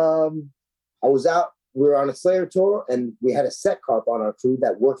 I was out, we were on a Slayer tour and we had a set carp on our crew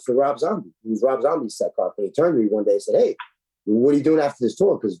that worked for Rob Zombie. He was Rob Zombie's set carp. And he turned to me one day and said, "Hey, what are you doing after this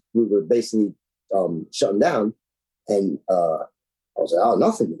tour?" Because we were basically shutting down. And I was like, "Oh,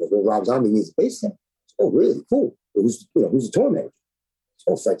 nothing." Because Rob Zombie needs a bass set. "Oh, really? Cool. Who's the tour manager?"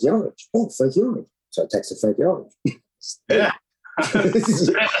 "Oh, Frankie Orange." "Oh, Frankie Orange." So I texted Frankie Orange. Yeah.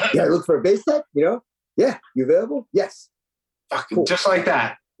 Yeah, look for a bass tech, you know? Yeah. You available? Yes. Fucking cool. Just like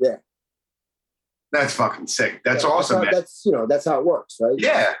that. Yeah. That's fucking sick. That's awesome, man. That's how it works, right?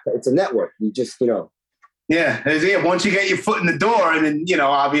 Yeah. It's a network. You just, you know. Yeah. Once you get your foot in the door, and then, you know,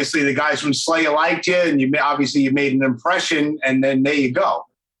 obviously the guys from Slayer liked you, and you made an impression, and then there you go.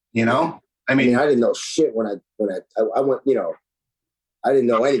 You know? I mean, I didn't know shit when I went, you know, I didn't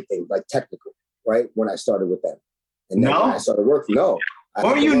know anything like technical, right? When I started with them. And then when I started working,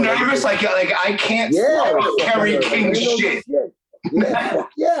 Were you nervous? Like I can't follow Kerry King shit. Yeah.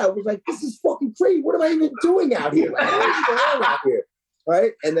 I was like, this is fucking crazy. What am I even doing out here? Like, what is going on out here?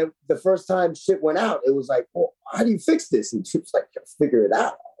 Right? And then the first time shit went out, it was like, well, how do you fix this? And she was like, figure it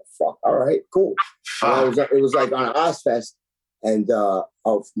out. Oh, fuck. All right, cool. It was like on an Ozfest, and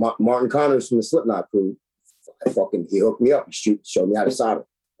Martin Connors from the Slipknot crew, he hooked me up. He showed me how to solder.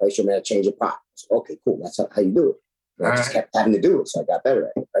 Right? Showed me how to change a pot. I said, okay, cool. That's how you do it. And I just kept having to do it, so I got better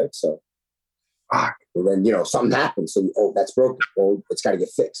at it, right? So, and then, you know, something happened. So, that's broken. Well, it's got to get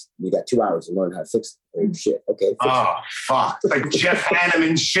fixed. You got 2 hours to learn how to fix it. Oh, shit. Okay. Fuck. Like Jeff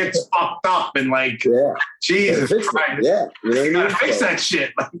Hanneman shit's fucked up, and like, Jesus Christ. Yeah. You know what I mean? You gotta fix that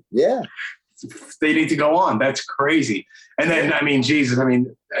shit. Like, yeah. They need to go on. That's crazy. And then, I mean, Jesus,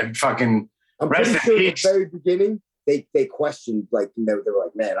 fucking I'm rest pretty sure in at peace. the very beginning, they questioned, like, they were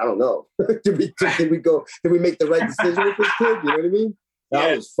like, man, I don't know. Did we make the right decision with this kid? You know what I mean?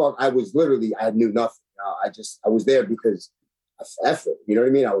 Yeah. I was literally, I knew nothing. I was there because of effort. You know what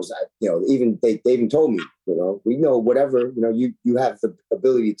I mean? Even they even told me, you know, we know whatever, you know, you have the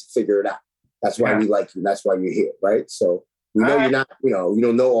ability to figure it out. That's why we like you. That's why you're here, right? So we know you're not, you know, you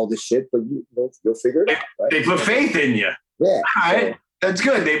don't know all this shit, but you'll figure it out. Right? They put faith in you. Yeah. All right. That's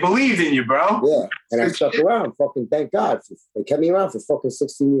good. They believed in you, bro. Yeah. And I stuck around. Fucking thank God. They kept me around for fucking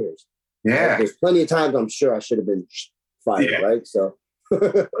 16 years. Yeah. Right? There's plenty of times I'm sure I should have been fired, right? So.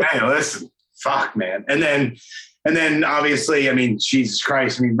 Hey, listen. Fuck, man. And then obviously, I mean, Jesus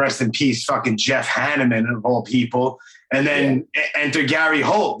Christ. I mean, rest in peace, fucking Jeff Hanneman of all people. And then enter Gary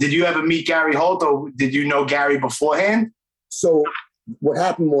Holt. Did you ever meet Gary Holt, or did you know Gary beforehand? So what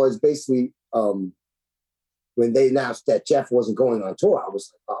happened was basically, when they announced that Jeff wasn't going on tour, I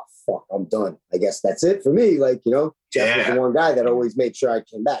was like, oh, fuck, I'm done. I guess that's it for me. Like, you know, Jeff was the one guy that always made sure I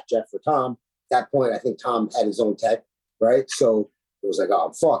came back, Jeff or Tom. At that point, I think Tom had his own tech, right? So it was like, oh,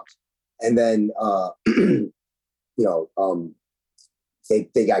 I'm fucked. And then,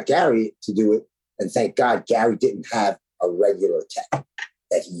 they got Gary to do it, and thank God Gary didn't have a regular tech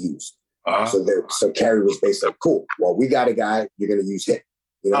that he used. So Kerry was basically cool. Well, we got a guy. You're going to use him.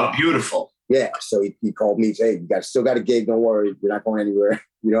 You know? Oh, beautiful. Yeah. So he called me. Hey, you still got a gig. Don't worry. You're not going anywhere.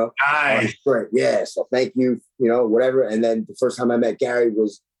 You know. Nice. Great. Yeah. So thank you. You know, whatever. And then the first time I met Gary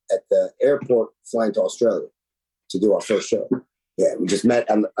was at the airport flying to Australia to do our first show. Yeah, we just met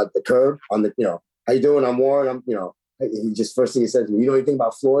at the curb on the. You know, how you doing? I'm Warren. I'm. You know, he just first thing he said to me, you know anything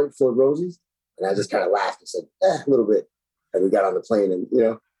about Floyd Rosie's? And I just kind of laughed and said, a little bit. And we got on the plane, and you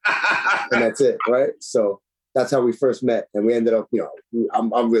know. And that's it, right? So that's how we first met, and we ended up, you know,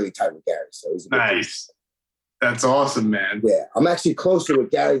 I'm really tight with Gary, so he's a nice. That's awesome, man. Yeah, I'm actually closer with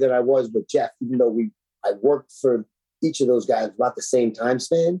Gary than I was with Jeff, even though I worked for each of those guys about the same time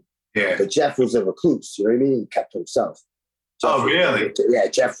span. Yeah, but Jeff was a recluse. You know what I mean? He kept to himself. Jeff really?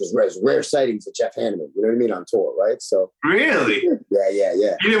 Jeff was rare sightings of Jeff Hanneman. You know what I mean? On tour, right? So really,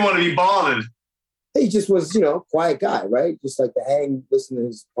 yeah. He didn't want to be bothered. He just was, you know, quiet guy, right? Just like to hang, listen to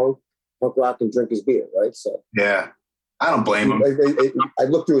his punk rock, and drink his beer, right? So yeah, I don't blame him. I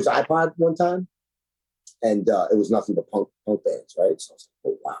looked through his iPod one time, and it was nothing but punk bands, right? So I was like,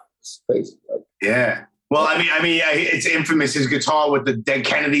 oh wow, it's crazy. Right? Yeah. Well, I mean, it's infamous, his guitar with the Dead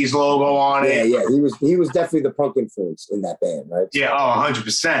Kennedys logo on it. Yeah. He was definitely the punk influence in that band, right? So, yeah.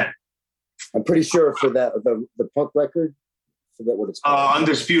 100%. I'm pretty sure for that the punk record, I forget what it's called.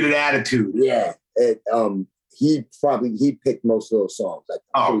 Undisputed Attitude. Yeah. He picked most of those songs. Like,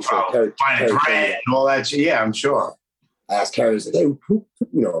 probably. Fine and Red and all that shit. Yeah, I'm sure. I asked Kerry, like, hey, who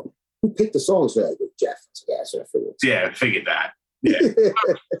picked the songs for that? Like, Jeff. I figured. Yeah, I figured that. Yeah.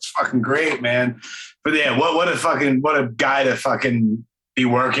 It's fucking great, man. But yeah, what a guy to fucking be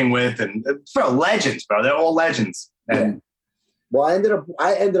working with, and bro, legends, bro. They're all legends. And yeah. Well,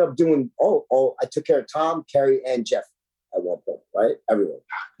 I ended up doing I took care of Tom, Kerry, and Jeff at one point, right? Everyone.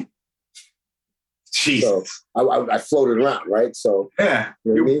 Jesus. So I floated around, right? So yeah,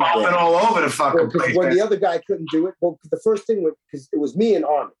 you were bopping all over the fucking place. When the other guy couldn't do it, well, the first thing was because it was me and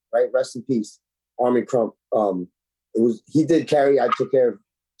Armin, right? Rest in peace, Armin Crump. He did Kerry. I took care of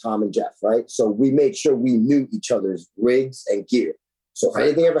Tom and Jeff, right? So we made sure we knew each other's rigs and gear. So if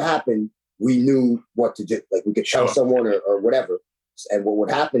anything ever happened, we knew what to do. Like we could tell someone or whatever. And what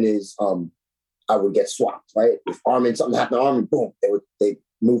would happen is I would get swapped, right? If something happened to Armin, boom, they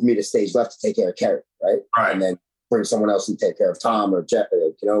moved me to stage left to take care of Kerry, right? And then bring someone else and take care of Tom or Jeff,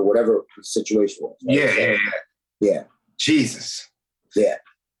 whatever the situation was. Right? Yeah. Jesus. Yeah.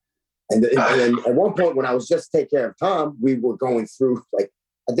 And then at one point when I was just taking care of Tom, we were going through I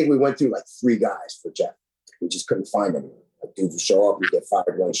think we went through 3 guys for Jeff. We just couldn't find anyone. Like dudes would show up, we get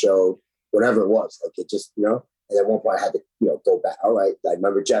fired one show, whatever it was. Like it just, And at one point I had to, go back. All right. I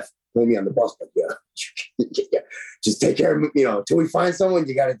remember Jeff put me on the bus, just take care of me, until we find someone,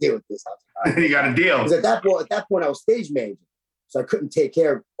 you got to deal with this. You got to deal. Because at that point I was stage manager. So I couldn't take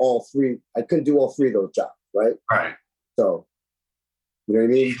care of all 3. I couldn't do all 3 of those jobs. Right. Right. So, you know what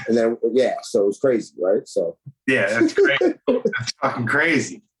I mean? And then, so it was crazy, right? So. Yeah, that's great. That's fucking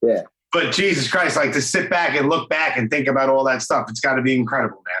crazy. Yeah. But Jesus Christ, to sit back and look back and think about all that stuff, it's got to be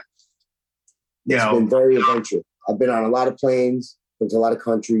incredible, man. It's been very adventurous. I've been on a lot of planes, been to a lot of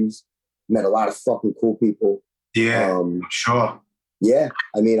countries, met a lot of fucking cool people. Yeah, sure. Yeah.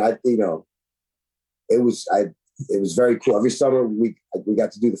 I mean, it was very cool. Every summer we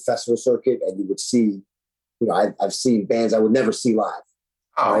got to do the festival circuit, and you would see, I've seen bands I would never see live.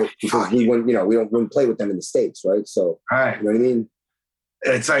 Right? Because we wouldn't play with them in the States, right? So, right. You know what I mean?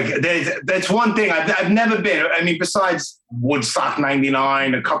 It's that's one thing I've never been. I mean, besides Woodstock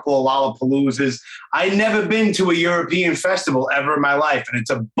 '99, a couple of Lollapaloozas, I've never been to a European festival ever in my life, and it's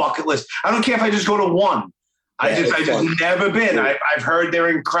a bucket list. I don't care if I just go to one. I just never been. I've heard they're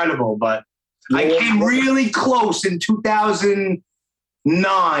incredible, but I came really close in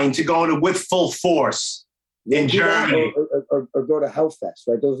 2009 to going to With Full Force. In Germany, or go to Hellfest,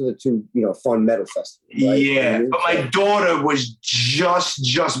 right? Those are the 2, fun metal festivals. Right? Yeah, but my daughter was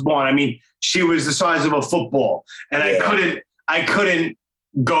just born. I mean, she was the size of a football, and I couldn't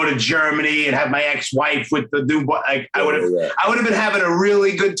go to Germany and have my ex-wife with the new. I would have been having a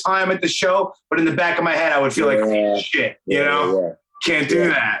really good time at the show, but in the back of my head, I would feel like shit. Can't do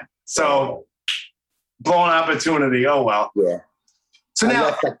that. So, blown opportunity. Oh well. Yeah. So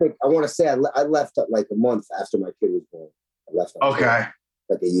now, I want to say I left a month after my kid was born. I left. Okay.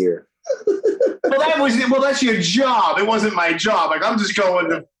 A year. Well, that's your job. It wasn't my job. I'm just going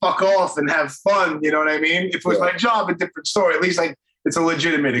to fuck off and have fun. You know what I mean? If it was my job, a different story. At least it's a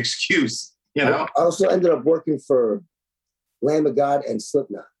legitimate excuse. I also ended up working for Lamb of God and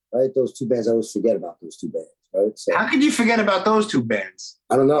Slipknot. Right, those 2 bands. I always forget about those 2 bands. right? So how could you forget about those two bands?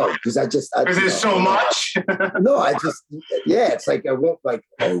 I don't know, because Because there's so much. No, it's like I won't like,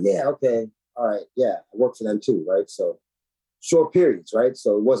 oh yeah, okay, all right, yeah, I work for them too, right? So short periods, right?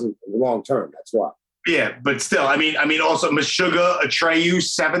 So it wasn't long term. That's why. Yeah, but still, I mean, also Meshuggah, Atreyu,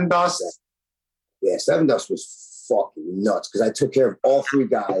 Sevendust. Yeah, Sevendust was fucking nuts because I took care of all three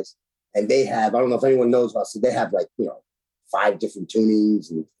guys, and they have, I don't know if anyone knows about, so they have like, 5 different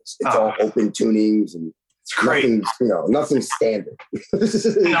tunings, and it's all open tunings, and it's crazy. Nothing's standard.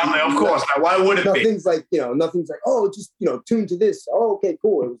 No, of course not. Why would it nothing's be? Nothing's like, oh, just, tune to this. Oh, okay,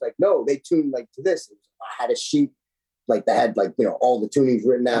 cool. It was like, no, they tuned like to this. I had a sheet, like they had like, all the tunings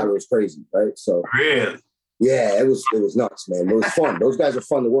written out. It was crazy, right? So really? Yeah, it was nuts, man. It was fun. Those guys are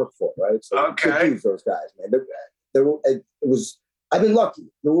fun to work for, right? So okay. Those guys, man. I've been lucky.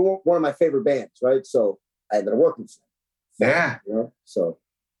 They were one of my favorite bands, right? So I ended up working for them. Yeah. So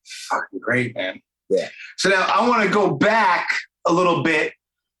fucking great, man. Yeah. So now I want to go back a little bit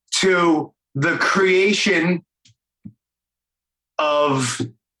to the creation of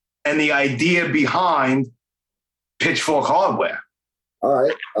and the idea behind Pitchfork Hardwear. All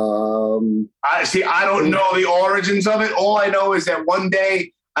right. I don't know the origins of it. All I know is that one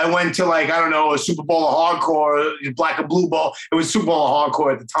day I went to a Super Bowl of Hardcore, Black and Blue Bowl. It was Super Bowl of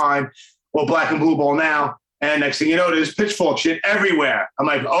Hardcore at the time. Well, Black and Blue Bowl now. And next thing you know, there's Pitchfork shit everywhere. I'm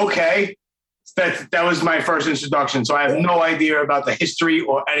like, okay. That was my first introduction. So I have no idea about the history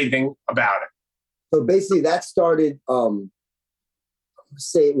or anything about it. So basically that started, it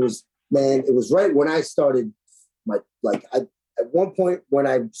was right when I started at one point when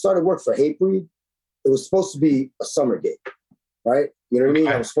I started work for Hatebreed, it was supposed to be a summer gig, right? You know what I mean?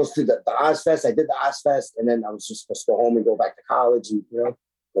 I was supposed to do the Ozfest. I did the Ozfest, and then I was just supposed to go home and go back to college and,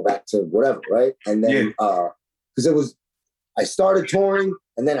 go back to whatever, right? And then, because I started touring,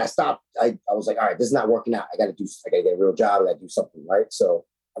 and then I stopped. I was like, all right, this is not working out. I got to get a real job. I got to do something, right? So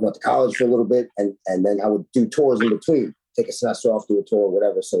I went to college for a little bit, and then I would do tours in between, take a semester off, do a tour,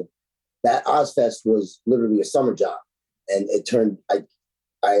 whatever. So that Ozfest was literally a summer job. And it turned,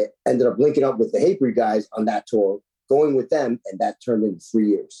 I ended up linking up with the Hatebreed guys on that tour, going with them, and that turned into 3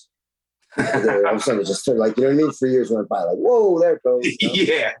 years. All of a sudden, it just turned 3 years went by, whoa, there it goes.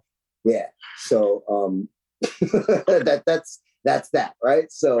 Yeah. Yeah. So that's that,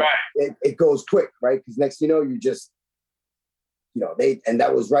 right? So it goes quick, right? Because next, you just, and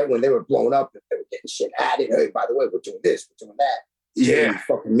that was right when they were blowing up, and they were getting shit added. Hey, by the way, we're doing this, we're doing that. Yeah.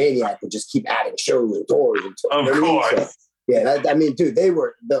 Fucking maniac would just keep adding shows and tours and tours. Of course. So, yeah, dude, they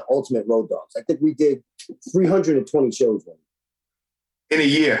were the ultimate road dogs. I think we did 320 shows in a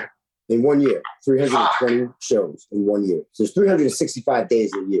year. In 1 year, 320 shows in 1 year. So there's 365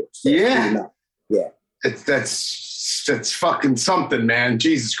 days a year. So yeah. That's fucking something, man.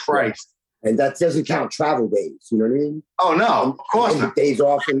 Jesus Christ. And that doesn't count travel days. You know what I mean? Oh, no, of course not. Days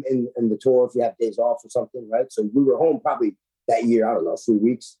off in the tour, if you have days off or something, right? So we were home probably that year, I don't know, 3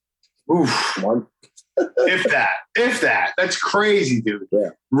 weeks. Oof. One. If that. That's crazy, dude.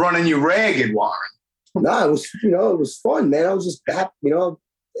 Yeah. Running you ragged, Warren. No, it was, it was fun, man. I was just happy,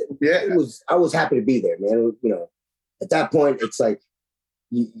 Yeah. I was happy to be there, man. At that point, it's like,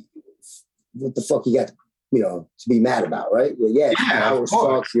 what the fuck you got to be mad about, right? Yeah, hours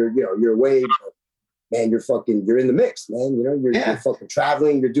sucks, you're away, but man, you're in the mix, man. You're fucking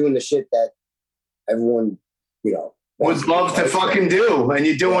traveling, you're doing the shit that everyone, would love to fucking do, and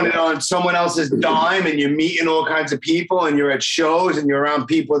you're doing it on someone else's dime, and you're meeting all kinds of people, and you're at shows, and you're around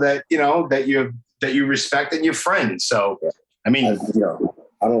people that that you respect and you're friends. So, I mean,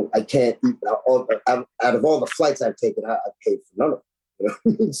 I can't eat out of all the flights I've taken. I paid for none of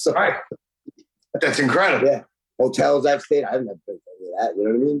them. So, right, that's incredible. Yeah, hotels I've stayed, I haven't paid for any of that. You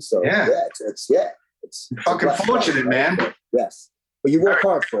know what I mean? So it's fucking fortunate, man. Yes, but you work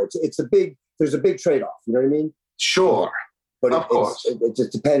hard for it. There's a big trade off. You know what I mean? Sure, but of course, it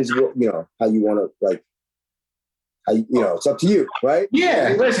just depends. What how you want to it's up to you, right?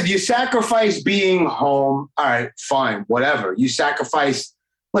 Yeah. Listen, you sacrifice being home. All right, fine, whatever. You sacrifice.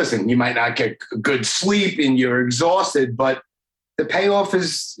 Listen, you might not get good sleep and you're exhausted, but the payoff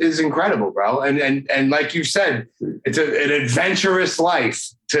is incredible, bro. And like you said, it's an adventurous life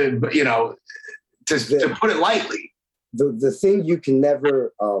to put it lightly. The thing you can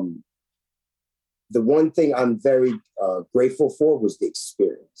never. The one thing I'm very grateful for was the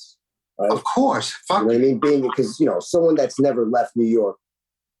experience. Right? Of course. Fuck. You know what I mean? Being, because, someone that's never left New York,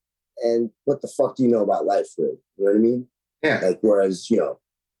 and what the fuck do you know about life, really? You know what I mean? Yeah. Whereas,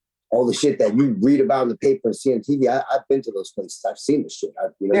 all the shit that you read about in the paper and see on TV, I've been to those places. I've seen the shit.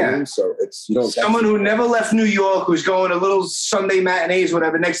 What I mean? So it's, someone who never left New York, who's going to little Sunday matinees,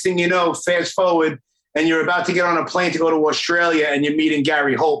 whatever. Next thing you know, fast forward, and you're about to get on a plane to go to Australia, and you're meeting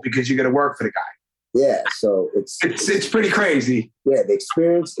Gary Holt because you're going to work for the guy. Yeah, so it's pretty crazy. Yeah, the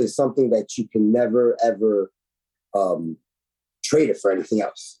experience is something that you can never ever trade it for anything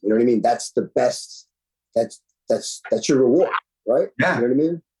else. You know what I mean? That's the best. That's your reward, right? Yeah. You know what I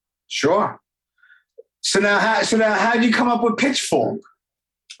mean? Sure. So now how did you come up with Pitchfork?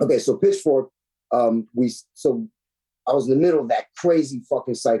 Okay, so Pitchfork, I was in the middle of that crazy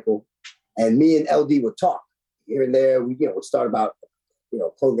fucking cycle, and me and LD would talk here and there. We, would start about,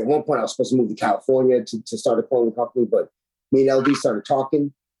 clothing. At one point, I was supposed to move to California to start a clothing company, but me and LD started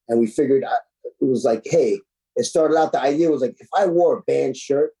talking, and we figured it was like, hey, it started out, the idea was like, if I wore a band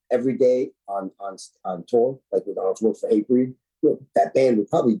shirt every day on tour, like when I was working for Hatebreed, that band would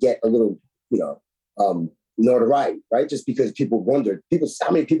probably get a little, notoriety, right? Just because people wondered,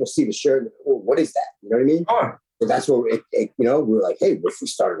 how many people see the shirt? What is that? You know what I mean? Oh. So that's where we were like, hey, if we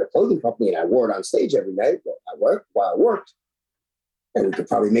started a clothing company and I wore it on stage every night while I worked, and we could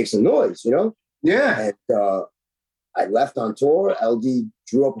probably make some noise, Yeah. And I left on tour. LD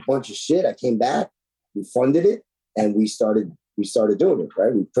drew up a bunch of shit. I came back, we funded it, and we started doing it,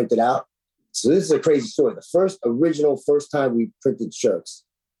 right? We printed out. So this is a crazy story. The first time we printed shirts,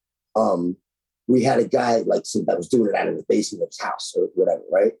 we had a guy that was doing it out of the basement of his house or whatever,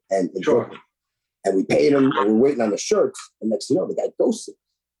 right? And sure. And we paid him, and we're waiting on the shirts. And next thing you know, the guy ghosted.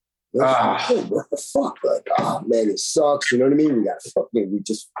 Hey, what the fuck? Like, oh man, it sucks. You know what I mean? We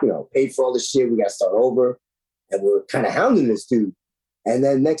just, paid for all this shit. We got to start over. And we're kind of hounding this dude. And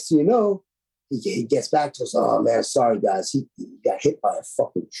then next thing you know, he gets back to us. Oh man, sorry guys. He got hit by a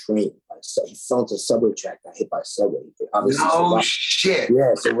fucking train. He fell into a subway track, got hit by a subway. No shit.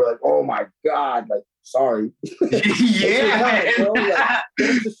 Yeah. So we're like, oh my God, like, sorry. Yeah.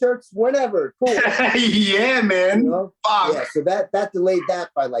 Get the shirts whenever. Cool. Yeah, man. Fuck. Yeah. So that delayed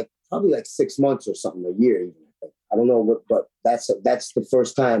that by probably 6 months or something, a year even. I don't know what, but that's the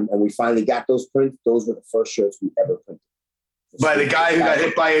first time, and we finally got those prints. Those were the first shirts we ever printed. By the guy who got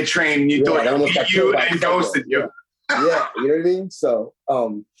hit by a train, you thought you and ghosted you. Yeah, you know what I mean? So,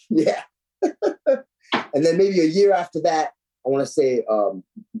 yeah. And then maybe a year after that, I want to say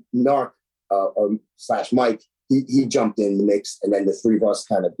Narc or / Mike, he jumped in the mix, and then the three of us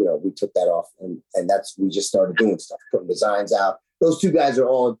kind of, we took that off, and we just started doing stuff, putting designs out. Those two guys are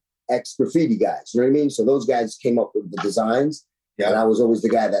all ex-graffiti guys, you know what I mean? So those guys came up with the designs, and I was always the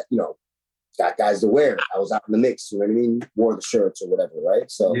guy that, got guys to wear it. I was out in the mix, you know what I mean? Wore the shirts or whatever, right?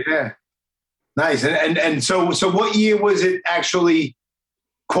 So yeah, nice. And so what year was it actually,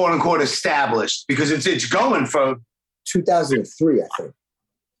 quote unquote, established? Because it's going from 2003, I think.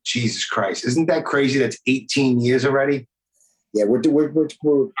 Jesus Christ, isn't that crazy? That's 18 years already. Yeah, we're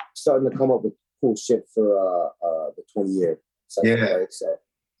starting to come up with cool shit for the 20 year cycle, right? So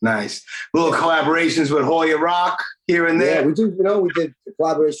nice. Little collaborations with Hoya Rock here and there. Yeah, we do. We did a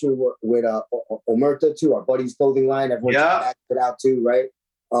collaboration with Omerta too, our buddy's clothing line. Everyone checked it out too, right?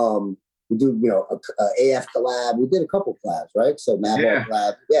 We do, a AF collab. We did a couple collabs, right? So Madball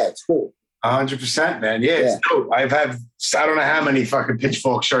collab. Yeah, it's cool. 100%, man. Yeah, it's dope. I don't know how many fucking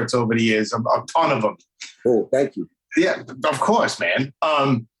Pitchfork shirts over the years. A ton of them. Cool. Thank you. Yeah, of course, man.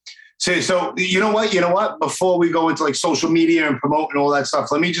 So you know what? Before we go into social media and promoting all that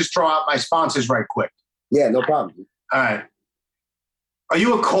stuff, let me just throw out my sponsors right quick. Yeah, no problem. All right. Are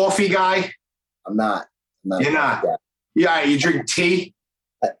you a coffee guy? I'm not. You're not? Yeah, you drink tea?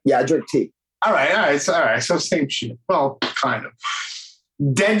 Yeah, I drink tea. All right. So same shit. Well, kind of.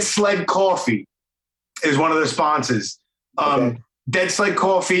 Dead Sled Coffee is one of the sponsors. Okay. Dead Sled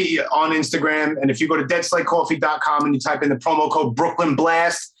Coffee on Instagram. And if you go to deadsledcoffee.com and you type in the promo code Brooklyn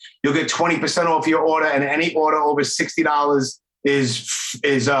Blast, you'll get 20% off your order, and any order over $60 is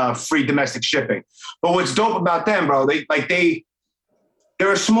free domestic shipping. But what's dope about them, bro,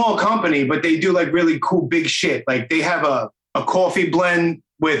 they're a small company, but they do really cool big shit. They have a coffee blend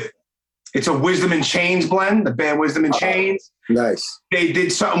it's a Wisdom and Chains blend, the band Wisdom and Chains. Nice. They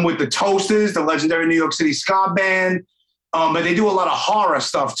did something with the Toasters, the legendary New York City ska band. But they do a lot of horror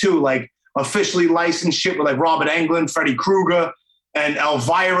stuff too, officially licensed shit with Robert Englund, Freddy Krueger, and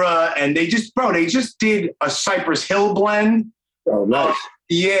Elvira. And they just did a Cypress Hill blend. Oh, nice.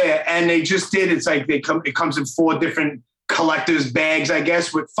 Yeah, and they just did, it comes in 4 different collector's bags, I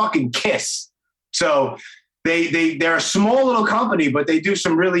guess, with fucking Kiss. So they're a small little company, but they do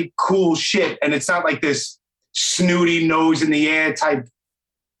some really cool shit. And it's not like this snooty nose in the air type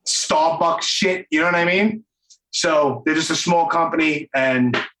Starbucks shit. You know what I mean? So they're just a small company.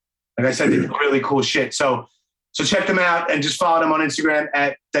 And like I said, they do really cool shit. So check them out and just follow them on Instagram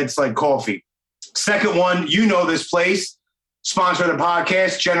at Dead Sled Coffee. Second one, this place, sponsor of the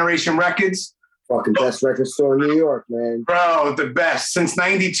podcast, Generation Records. Fucking best record store in New York, man. Bro, the best. Since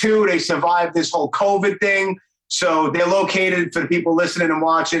 92, they survived this whole COVID thing. So they're located, for the people listening and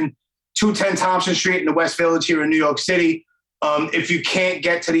watching, 210 Thompson Street in the West Village here in New York City. If you can't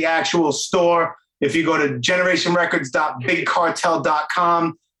get to the actual store, if you go to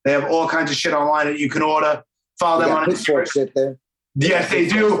generationrecords.bigcartel.com, they have all kinds of shit online that you can order. Follow them on Pitchfork shit there. Yes, they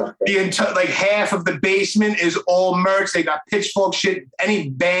do. Like half of the basement is all merch. They got Pitchfork shit. Any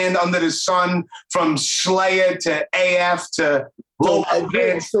band under the sun, from Slayer to AF to local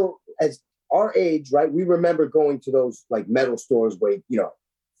bands. So as our age, right, we remember going to those like metal stores where, you know,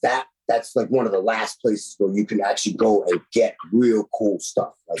 that's like one of the last places where you can actually go and get real cool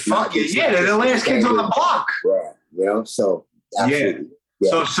stuff. Like, fuck it, yeah, they're the last kids on the block. Yeah, you know, so absolutely. Yeah.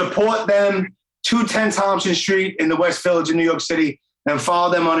 So support them. 210 Thompson Street in the West Village in New York City, and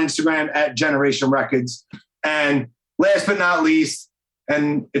follow them on Instagram at Generation Records. And last but not least,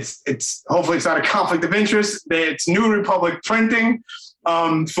 and it's hopefully it's not a conflict of interest, it's New Republic Printing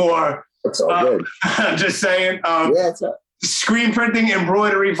for. It's all good. I'm just saying. It's screen printing,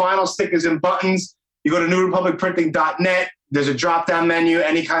 embroidery, vinyl stickers, and buttons. You go to newrepublicprinting.net. There's a drop-down menu,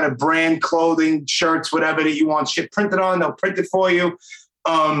 any kind of brand, clothing, shirts, whatever that you want shit printed on, they'll print it for you.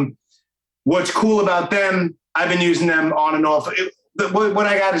 What's cool about them, I've been using them on and off. What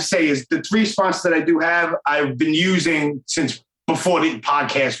I got to say is the 3 sponsors that I do have, I've been using since before the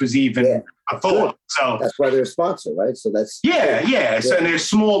podcast was even a thought. So that's why they're a sponsor, right? So that's yeah. So and they're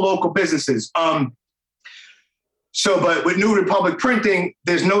small local businesses. But with New Republic Printing,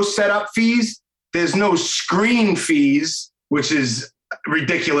 there's no setup fees, there's no screen fees, which is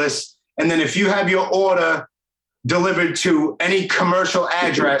ridiculous. And then if you have your order delivered to any commercial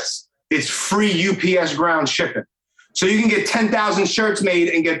address, it's free UPS ground shipping. So you can get 10,000 shirts made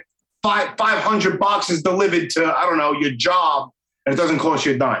and get 500 boxes delivered to, I don't know, your job, and it doesn't cost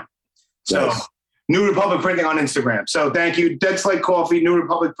you a dime. So nice. New Republic Printing on Instagram. So thank you. Dead Slate Coffee, New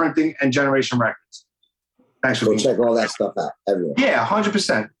Republic Printing, and Generation Records. Thanks for being check all that stuff out everywhere. Yeah,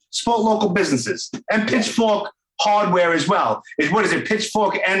 100%. Support local businesses. And Pitchfork Hardwear as well. What is it,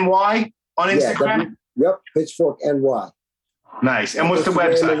 Pitchfork NY on Instagram? Yep, Pitchfork NY. Nice. And what's the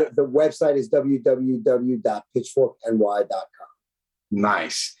website? The website is www.pitchforkny.com.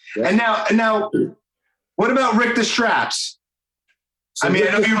 Nice. Yep. And now, what about Richter Straps? So I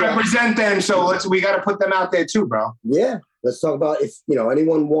know you represent them, so we got to put them out there too, bro. Yeah, let's talk about if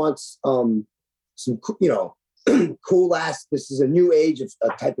anyone wants some cool ass. This is a new age of a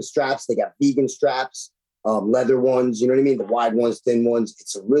type of straps. They got vegan straps, leather ones. You know what I mean? The wide ones, thin ones.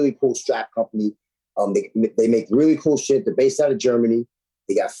 It's a really cool strap company. They make really cool shit. They're based out of Germany.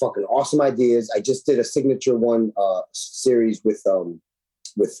 They got fucking awesome ideas. I just did a signature one series with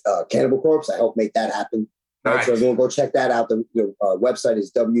Cannibal Corpse. I helped make that happen. Nice. Right, so everyone go check that out. The website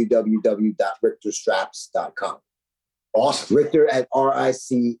is www.richterstraps.com. Awesome. Richter at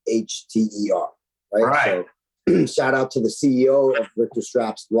RICHTER. Right. So shout out to the CEO of Richter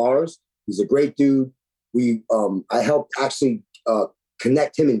Straps, Lars. He's a great dude. I helped actually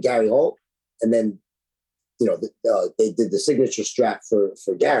connect him and Gary Holt. And then, they did the signature strap for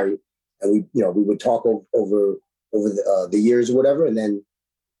Gary, and we would talk over the years or whatever. And then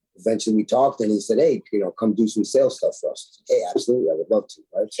eventually we talked, and he said, "Hey, come do some sales stuff for us." Hey, absolutely, I would love to.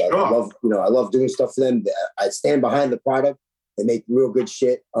 Right. So sure. I love doing stuff for them. I stand behind the product. They make real good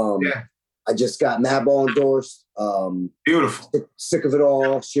shit. I just got Madball endorsed. Beautiful. Sick of it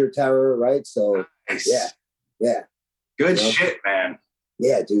all. Sheer terror. Right. So nice. Yeah. Good shit, man.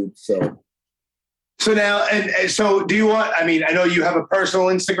 Yeah, dude. So now, and so do you want, I know you have a personal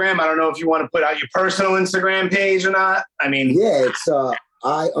Instagram. I don't know if you want to put out your personal Instagram page or not. Yeah, it's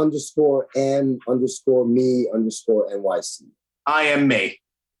I_M_me_NYC. I am me.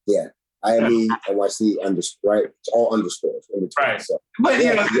 Yeah. I am me, NYC right? It's all underscores in between. Right. So, but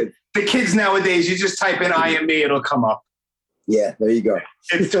the kids nowadays, you just type in I am me, it'll come up. Yeah, there you go.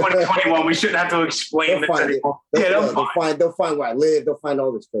 It's 2021. We shouldn't have to explain this anymore. They'll find where I live. They'll find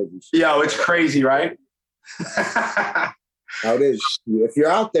all this crazy shit. Yo, it's crazy, right? How it is. If you're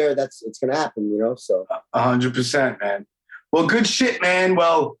out there, it's gonna happen, So 100%, man. Well, good shit, man.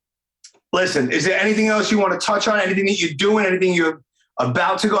 Well, listen, is there anything else you want to touch on? Anything that you're doing? Anything you're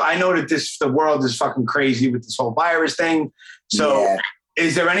about to go? I know that the world is fucking crazy with this whole virus thing. So. Yeah.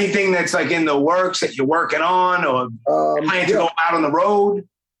 Is there anything that's like in the works that you're working on or planning to go out on the road?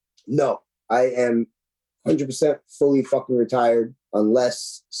 No, I am 100% fully fucking retired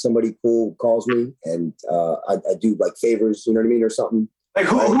unless somebody cool calls me and I do like favors, you know what I mean, or something. Like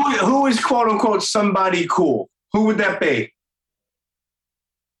who is quote unquote somebody cool? Who would that be?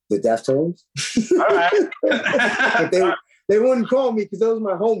 The Deftones. All right. they They wouldn't call me because those are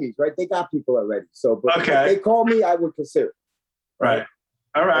my homies, right? They got people already. So, but if they call me, I would consider it. Right.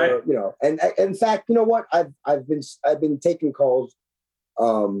 All right. You know, and in fact, you know what? I've been taking calls.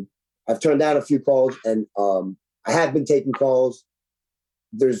 I've turned down a few calls, and I have been taking calls.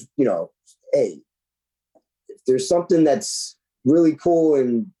 There's, you know, hey, if there's something that's really cool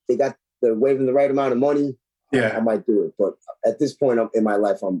and they're waving the right amount of money, I might do it. But at this point in my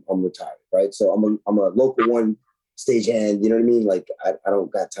life, I'm retired, right? So I'm a local one stagehand. You know what I mean? Like I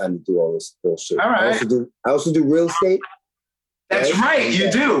don't got time to do all this bullshit. All right. I also do real estate. That's right.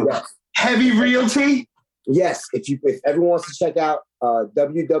 You do. Yes. Heavy realty. Yes. If everyone wants to check out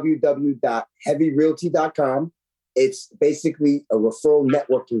www.heavyrealty.com, it's basically a referral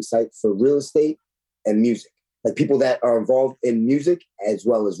networking site for real estate and music, like people that are involved in music as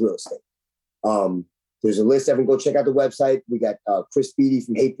well as real estate. There's a list. Everyone go check out the website. We got Chris Beatty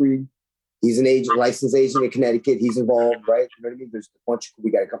from Hatebreed. He's an agent, licensed agent in Connecticut. He's involved, right? You know what I mean? There's we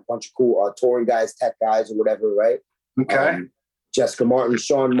got a bunch of cool touring guys, tech guys, or whatever, right? Okay. Jessica Martin,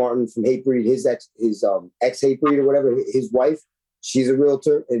 Sean Martin from Hatebreed, his ex Hatebreed or whatever, his wife, she's a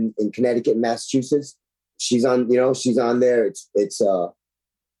realtor in Connecticut and Massachusetts. She's on there. It's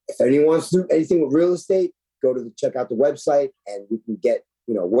if anyone wants to do anything with real estate, check out the website and we can get,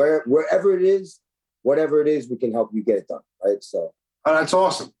 you know, wherever it is, whatever it is, we can help you get it done. Right. So that's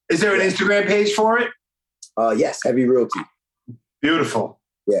awesome. Is there an Instagram page for it? Yes, Heavy Realty. Beautiful.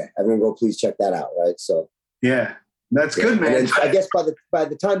 Yeah. Everyone go please check that out. Right. So yeah. That's good, man. And I guess by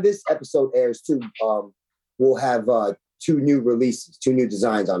the time this episode airs too, we'll have 2 new releases, 2 new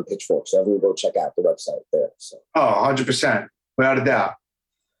designs on Pitchfork. So everyone go check out the website there. So 100%, without a doubt.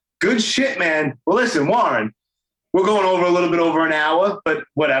 Good shit, man. Well, listen, Warren, we're going over a little bit over an hour, but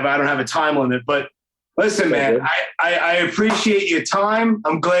whatever. I don't have a time limit. But listen, man, I appreciate your time.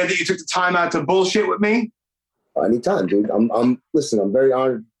 I'm glad that you took the time out to bullshit with me. Anytime, dude. I'm very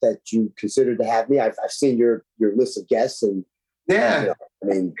honored that you considered to have me. I've seen your list of guests, and you know, I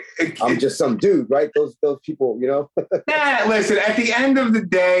mean, I'm just some dude, right? Those people, you know. Yeah, listen. At the end of the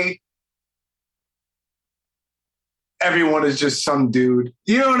day, everyone is just some dude.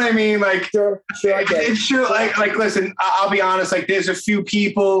 You know what I mean? Like, sure, I get it. It's true. Like, listen. I'll be honest. Like, there's a few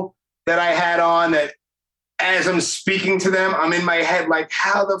people that I had on that, as I'm speaking to them, I'm in my head like,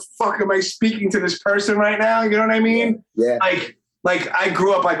 how the fuck am I speaking to this person right now? You know what I mean? Yeah. Like I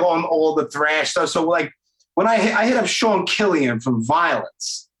grew up like on all the thrash stuff. So like when I hit up Sean Killian from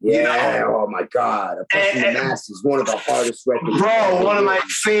Violence. Yeah. You know? Oh my God. Oppression of the Mass is one of the hardest records. Bro, one of my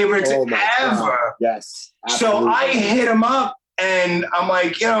favorites ever. God. Yes. Absolutely. So I hit him up and I'm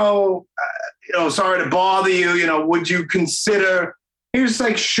like, sorry to bother you. You know, would you consider? He was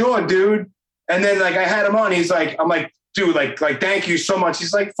like, sure, dude. And then like I had him on, I'm like, dude, like thank you so much.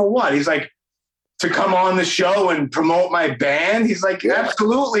 He's like, for what? He's like, to come on the show and promote my band. He's like,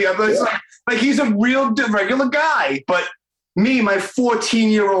 absolutely. I'm like he's a real regular guy. But me, my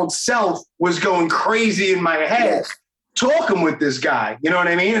 14-year-old self was going crazy in my head talking with this guy. You know what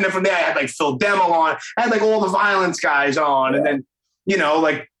I mean? And then from there I had like Phil Demmel on. I had like all the Violence guys on. And then, you know,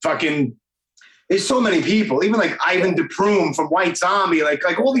 like fucking there's so many people, even like Ivan DePrume from White Zombie, like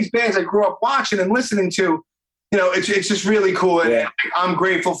all these bands I grew up watching and listening to. You know, it's just really cool. And I'm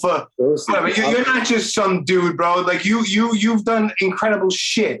grateful for whatever. You're not just some dude, bro. Like you've done incredible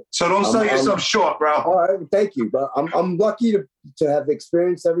shit. So don't sell yourself short, bro. All right, thank you. But I'm lucky to have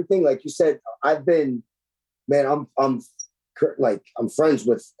experienced everything. Like you said, I'm friends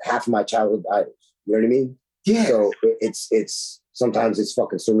with half of my childhood idols. You know what I mean? Yeah. So it's sometimes it's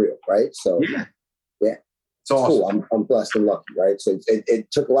fucking surreal, right? So yeah. It's awesome. Cool. I'm blessed and lucky, right? So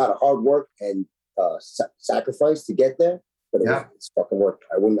it took a lot of hard work and sacrifice to get there, but it's fucking worth it.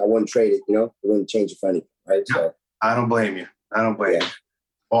 I wouldn't trade it, you know? I wouldn't change it for anything, right? So I don't blame you. You.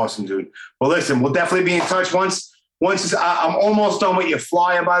 Awesome, dude. Well, listen, we'll definitely be in touch once I'm almost done with your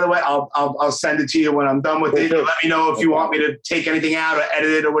flyer, by the way. I'll send it to you when I'm done with it. Let me know if you want me to take anything out or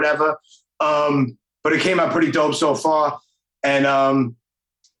edit it or whatever. But it came out pretty dope so far. And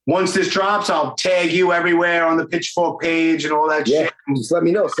once this drops, I'll tag you everywhere on the Pitchfork page and all that shit. Just let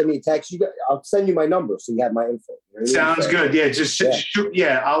me know. Send me a text. I'll send you my number so you have my info. You know Sounds good. Yeah, just shoot.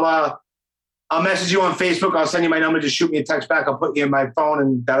 Yeah, I'll message you on Facebook. I'll send you my number. Just shoot me a text back. I'll put you in my phone,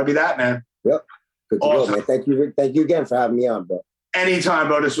 and that'll be that, man. Yep. Good to go, man. Thank you again for having me on, bro. Anytime,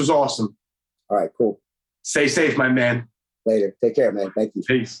 bro. This was awesome. All right, cool. Stay safe, my man. Later. Take care, man. Thank you.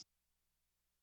 Peace.